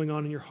issue going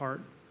on in your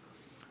heart.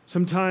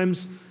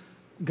 Sometimes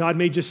God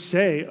may just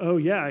say, oh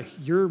yeah,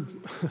 you're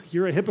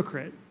a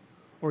hypocrite.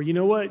 Or you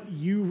know what?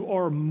 You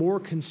are more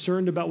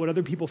concerned about what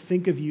other people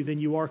think of you than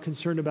you are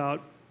concerned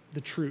about the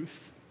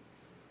truth.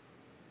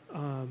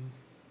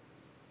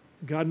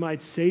 God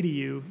might say to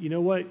you, you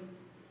know what?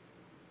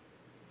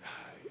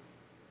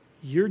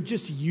 You're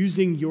just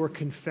using your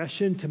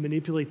confession to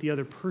manipulate the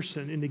other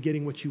person into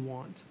getting what you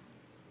want.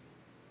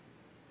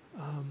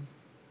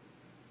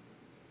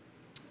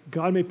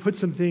 God may put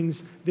some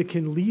things that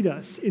can lead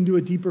us into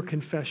a deeper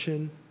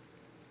confession.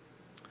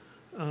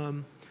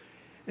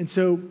 And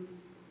so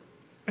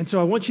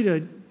I want you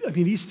to,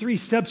 these 3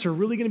 steps are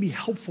really going to be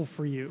helpful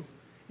for you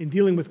in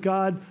dealing with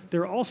God.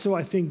 They're also,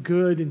 I think,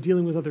 good in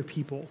dealing with other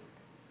people.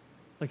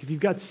 If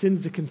you've got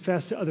sins to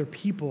confess to other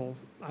people,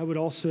 I would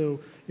also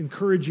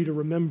encourage you to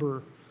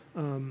remember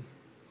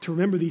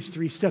these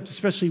 3 steps,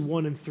 especially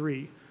 1 and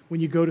 3,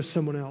 when you go to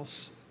someone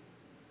else.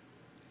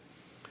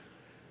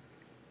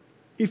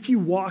 If you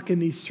walk in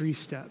these 3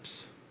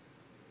 steps,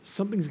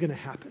 something's going to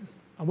happen.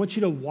 I want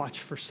you to watch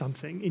for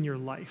something in your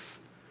life,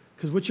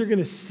 because what you're going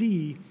to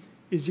see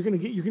is you're going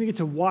to get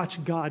to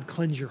watch God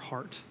cleanse your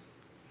heart.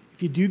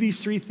 If you do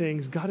these 3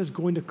 things, God is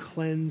going to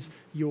cleanse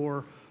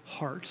your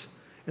heart.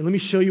 And let me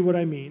show you what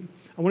I mean.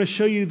 I want to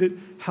show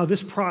you how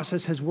this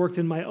process has worked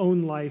in my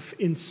own life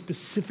in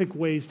specific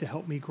ways to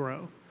help me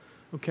grow.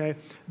 Okay?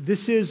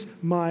 This is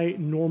my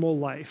normal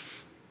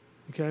life.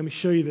 Okay? Let me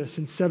show you this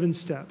in 7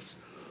 steps.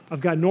 I've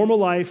got normal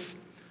life.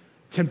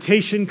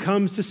 Temptation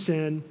comes to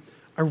sin.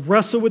 I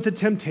wrestle with the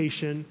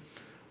temptation.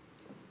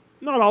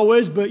 Not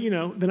always, but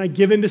then I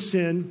give in to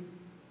sin.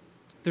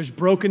 There's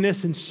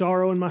brokenness and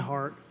sorrow in my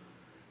heart.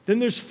 Then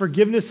there's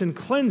forgiveness and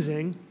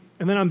cleansing,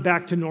 and then I'm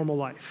back to normal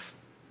life.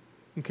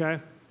 Okay?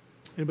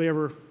 Anybody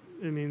ever,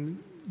 you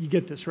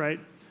get this, right?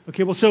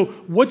 Okay, well, so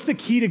what's the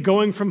key to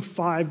going from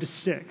 5 to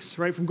 6,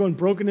 right? From going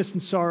brokenness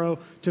and sorrow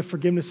to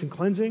forgiveness and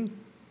cleansing?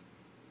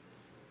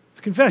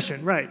 It's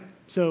confession, right?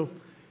 So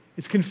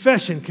it's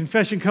confession.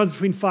 Confession comes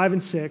between 5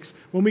 and 6.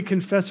 When we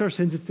confess our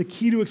sins, it's the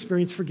key to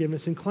experience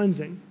forgiveness and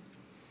cleansing.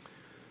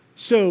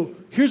 So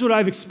here's what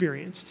I've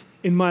experienced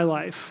in my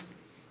life.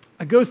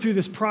 I go through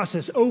this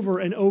process over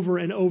and over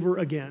and over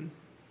again,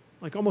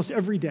 like almost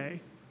every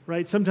day,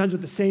 right? Sometimes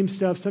with the same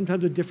stuff,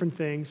 sometimes with different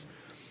things.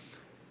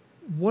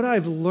 What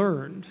I've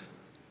learned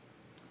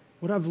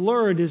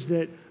is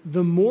that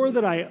the more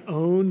that I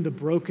own the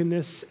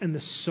brokenness and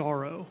the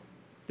sorrow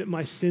that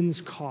my sins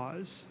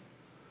cause,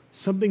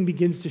 something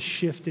begins to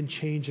shift and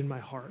change in my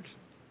heart.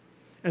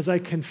 As I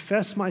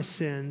confess my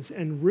sins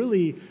and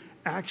really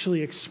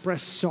actually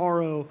express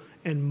sorrow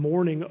and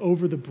mourning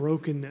over the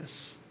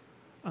brokenness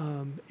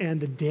and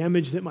the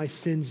damage that my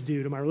sins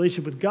do to my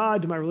relationship with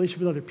God, to my relationship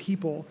with other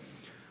people,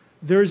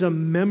 there's a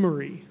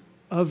memory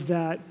of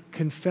that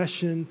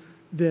confession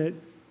that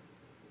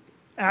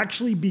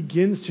actually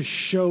begins to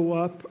show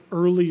up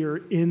earlier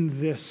in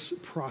this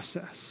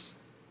process.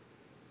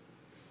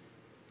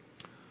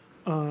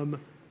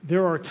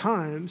 There are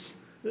times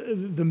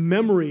the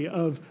memory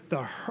of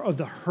the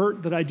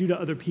hurt that I do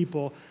to other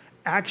people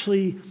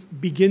actually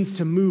begins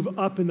to move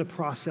up in the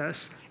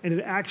process, and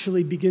it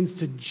actually begins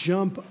to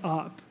jump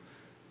up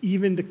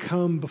even to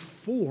come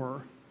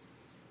before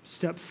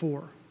step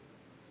 4.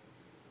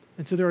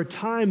 And so there are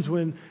times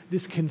when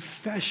this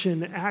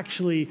confession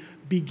actually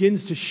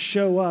begins to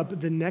show up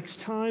the next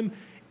time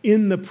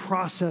in the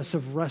process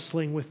of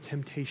wrestling with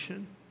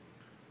temptation.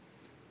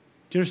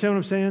 Do you understand what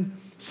I'm saying?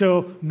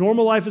 So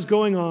normal life is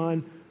going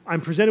on.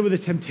 I'm presented with a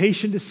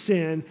temptation to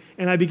sin,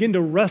 and I begin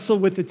to wrestle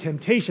with the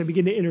temptation. I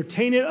begin to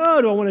entertain it.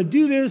 Oh, do I want to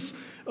do this?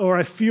 Or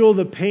I feel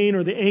the pain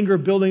or the anger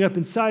building up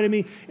inside of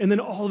me. And then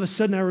all of a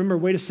sudden I remember,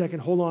 wait a second,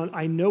 hold on.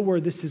 I know where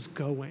this is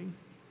going.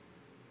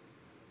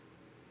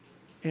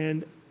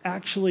 And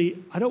actually,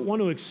 I don't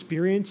want to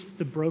experience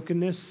the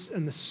brokenness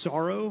and the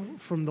sorrow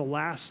from the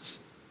last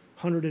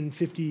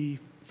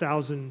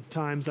 150,000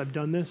 times I've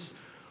done this.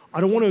 I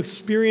don't want to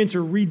experience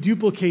or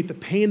reduplicate the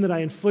pain that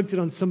I inflicted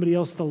on somebody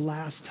else the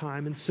last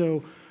time. And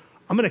so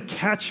I'm going to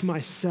catch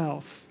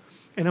myself,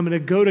 and I'm going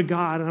to go to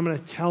God, and I'm going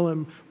to tell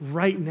him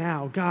right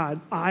now,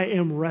 God, I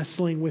am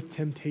wrestling with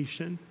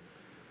temptation.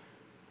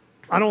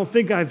 I don't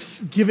think I've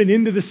given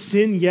into the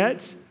sin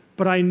yet,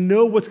 but I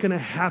know what's going to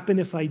happen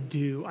if I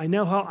do. I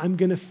know how I'm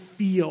going to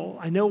feel.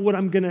 I know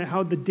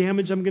how the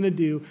damage I'm going to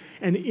do.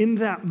 And in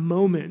that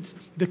moment,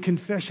 the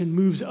confession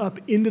moves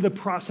up into the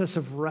process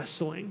of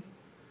wrestling.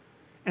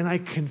 And I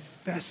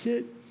confess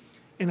it,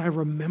 and I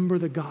remember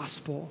the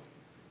gospel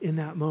in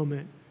that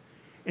moment.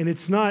 And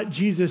it's not,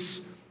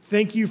 Jesus,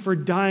 thank you for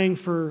dying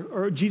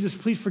or Jesus,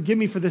 please forgive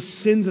me for the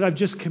sins that I've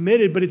just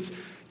committed, but it's,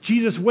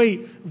 Jesus,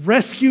 wait,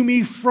 rescue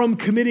me from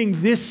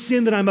committing this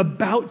sin that I'm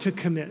about to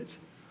commit.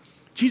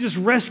 Jesus,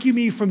 rescue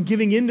me from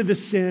giving into the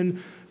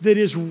sin that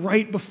is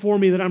right before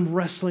me that I'm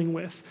wrestling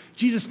with.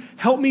 Jesus,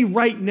 help me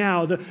right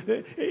now. I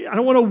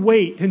don't want to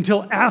wait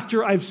until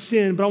after I've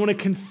sinned, but I want to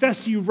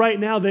confess to you right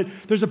now that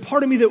there's a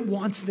part of me that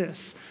wants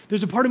this.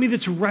 There's a part of me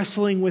that's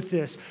wrestling with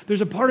this.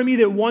 There's a part of me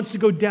that wants to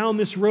go down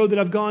this road that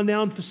I've gone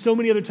down so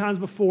many other times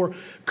before.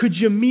 Could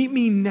you meet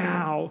me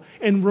now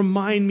and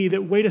remind me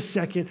that, wait a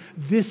second,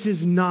 this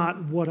is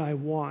not what I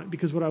want,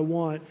 because what I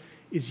want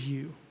is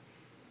you.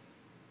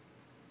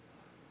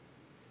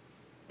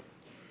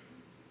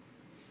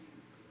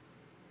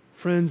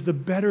 Friends, the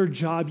better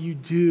job you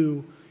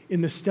do in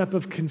the step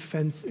of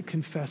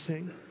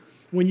confessing,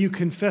 when you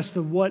confess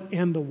the what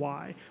and the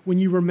why, when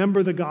you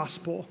remember the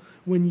gospel,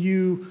 when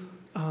you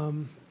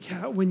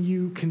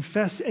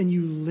confess and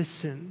you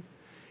listen,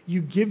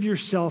 you give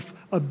yourself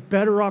a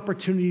better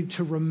opportunity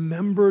to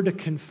remember to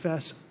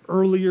confess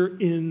earlier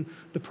in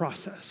the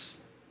process.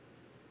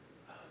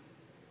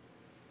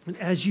 And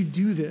as you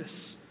do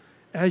this,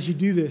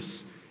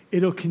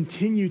 it'll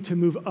continue to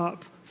move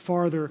up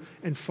farther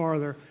and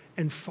farther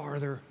and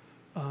farther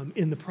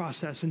in the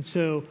process. And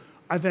so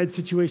I've had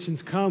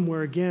situations come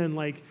where, again,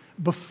 like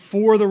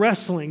before the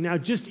wrestling, now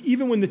just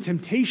even when the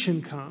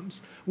temptation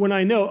comes, when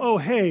I know, oh,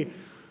 hey,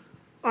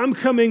 I'm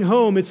coming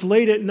home, it's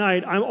late at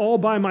night, I'm all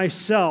by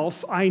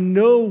myself, I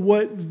know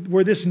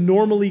where this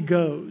normally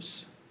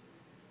goes.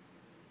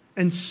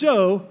 And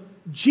so,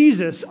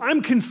 Jesus,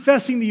 I'm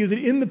confessing to you that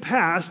in the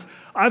past,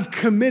 I've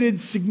committed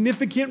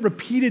significant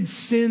repeated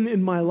sin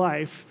in my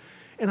life,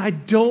 and I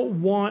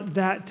don't want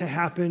that to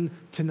happen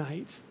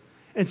tonight.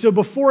 And so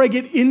before I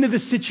get into the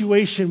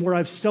situation where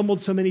I've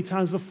stumbled so many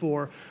times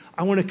before,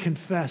 I want to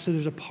confess that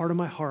there's a part of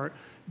my heart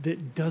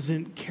that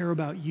doesn't care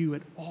about you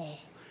at all.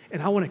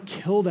 And I want to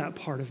kill that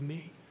part of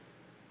me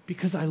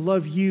because I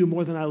love you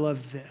more than I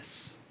love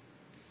this.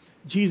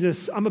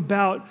 Jesus, I'm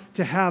about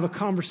to have a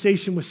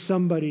conversation with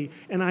somebody,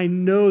 and I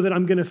know that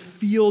I'm going to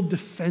feel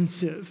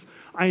defensive.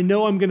 I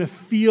know I'm going to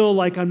feel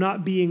like I'm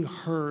not being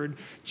heard.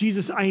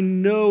 Jesus, I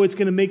know it's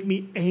going to make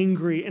me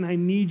angry, and I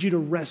need you to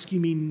rescue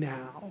me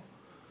now.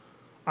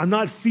 I'm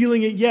not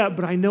feeling it yet,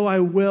 but I know I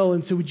will.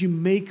 And so would you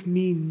make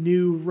me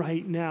new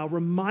right now?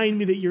 Remind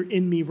me that you're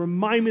in me.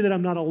 Remind me that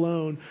I'm not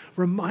alone.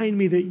 Remind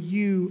me that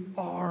you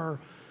are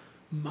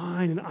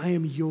mine and I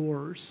am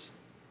yours.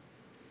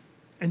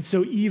 And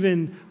so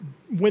even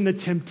when the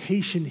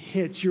temptation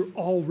hits, you're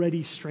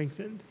already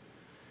strengthened.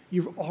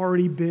 You've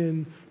already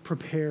been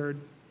prepared.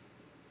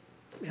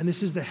 And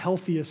this is the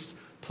healthiest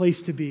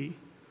place to be.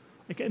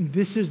 And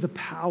this is the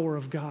power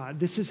of God.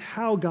 This is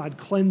how God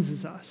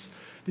cleanses us.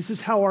 This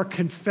is how our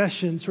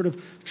confession sort of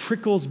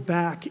trickles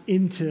back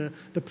into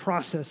the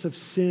process of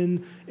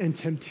sin and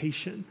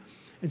temptation.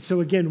 And so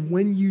again,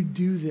 when you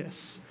do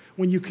this,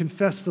 when you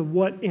confess the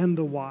what and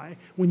the why,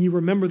 when you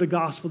remember the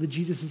gospel that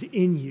Jesus is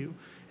in you,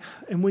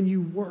 and when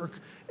you work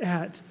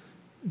at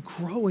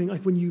growing,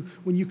 like when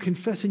you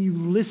confess and you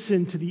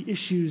listen to the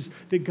issues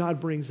that God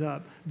brings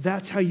up,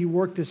 that's how you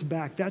work this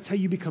back. That's how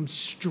you become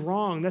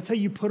strong. That's how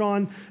you put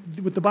on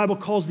what the Bible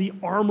calls the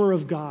armor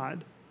of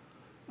God,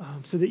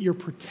 so that you're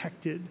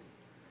protected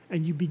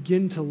and you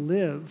begin to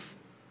live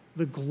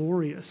the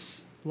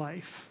glorious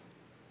life.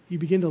 You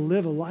begin to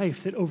live a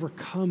life that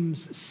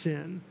overcomes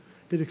sin,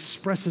 that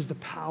expresses the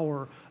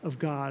power of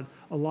God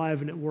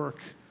alive and at work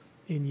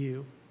in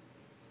you.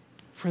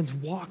 Friends,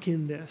 walk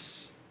in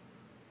this.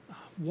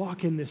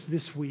 Walk in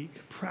this week.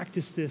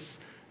 Practice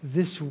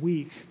this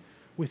week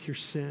with your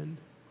sin.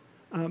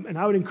 And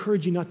I would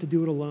encourage you not to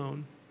do it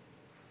alone.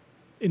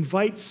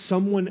 Invite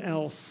someone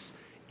else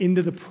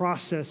into the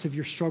process of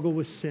your struggle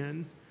with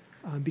sin,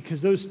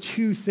 because those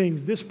two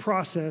things, this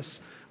process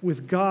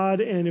with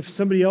God, and if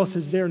somebody else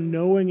is there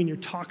knowing and you're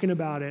talking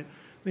about it,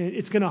 man,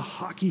 it's going to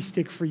hockey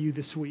stick for you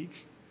this week.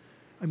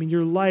 I mean,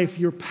 your life,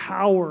 your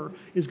power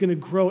is going to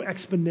grow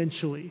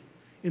exponentially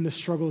in the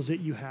struggles that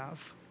you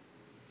have.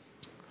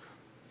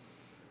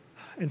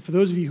 And for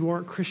those of you who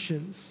aren't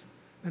Christians,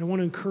 and I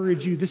want to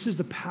encourage you, this is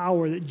the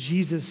power that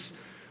Jesus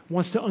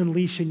wants to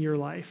unleash in your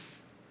life.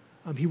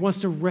 He wants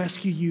to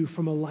rescue you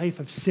from a life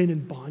of sin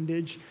and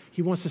bondage.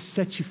 He wants to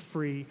set you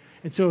free.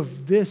 And so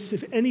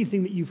if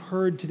anything that you've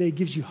heard today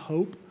gives you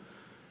hope,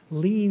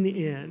 lean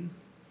in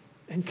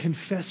and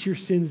confess your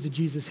sins to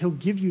Jesus. He'll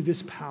give you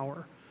this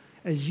power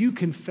as you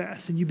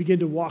confess and you begin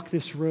to walk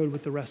this road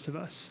with the rest of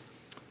us.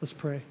 Let's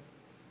pray.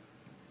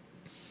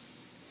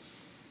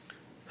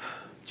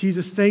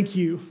 Jesus, thank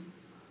you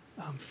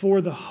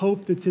for the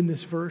hope that's in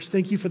this verse.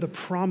 Thank you for the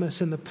promise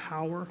and the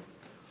power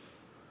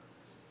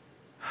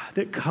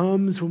that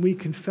comes when we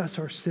confess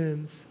our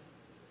sins.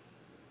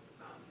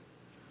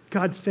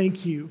 God,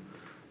 thank you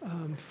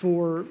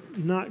for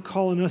not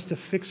calling us to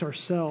fix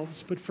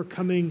ourselves, but for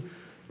coming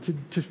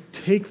to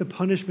take the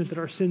punishment that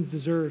our sins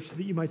deserve so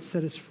that you might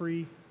set us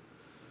free.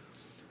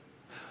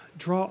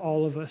 Draw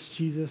all of us,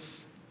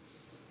 Jesus.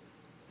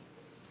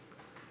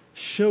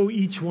 Show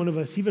each one of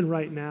us, even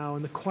right now,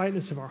 in the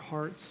quietness of our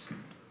hearts.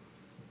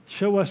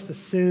 Show us the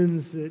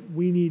sins that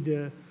we need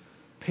to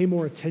pay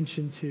more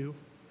attention to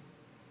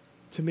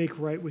make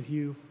right with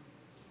you.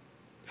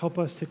 Help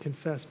us to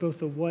confess both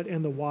the what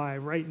and the why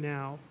right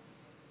now.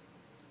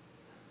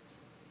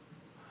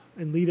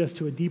 And lead us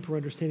to a deeper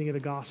understanding of the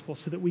gospel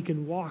so that we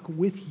can walk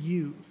with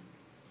you.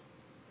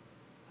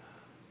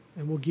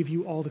 And we'll give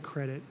you all the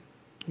credit.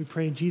 We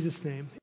pray in Jesus' name.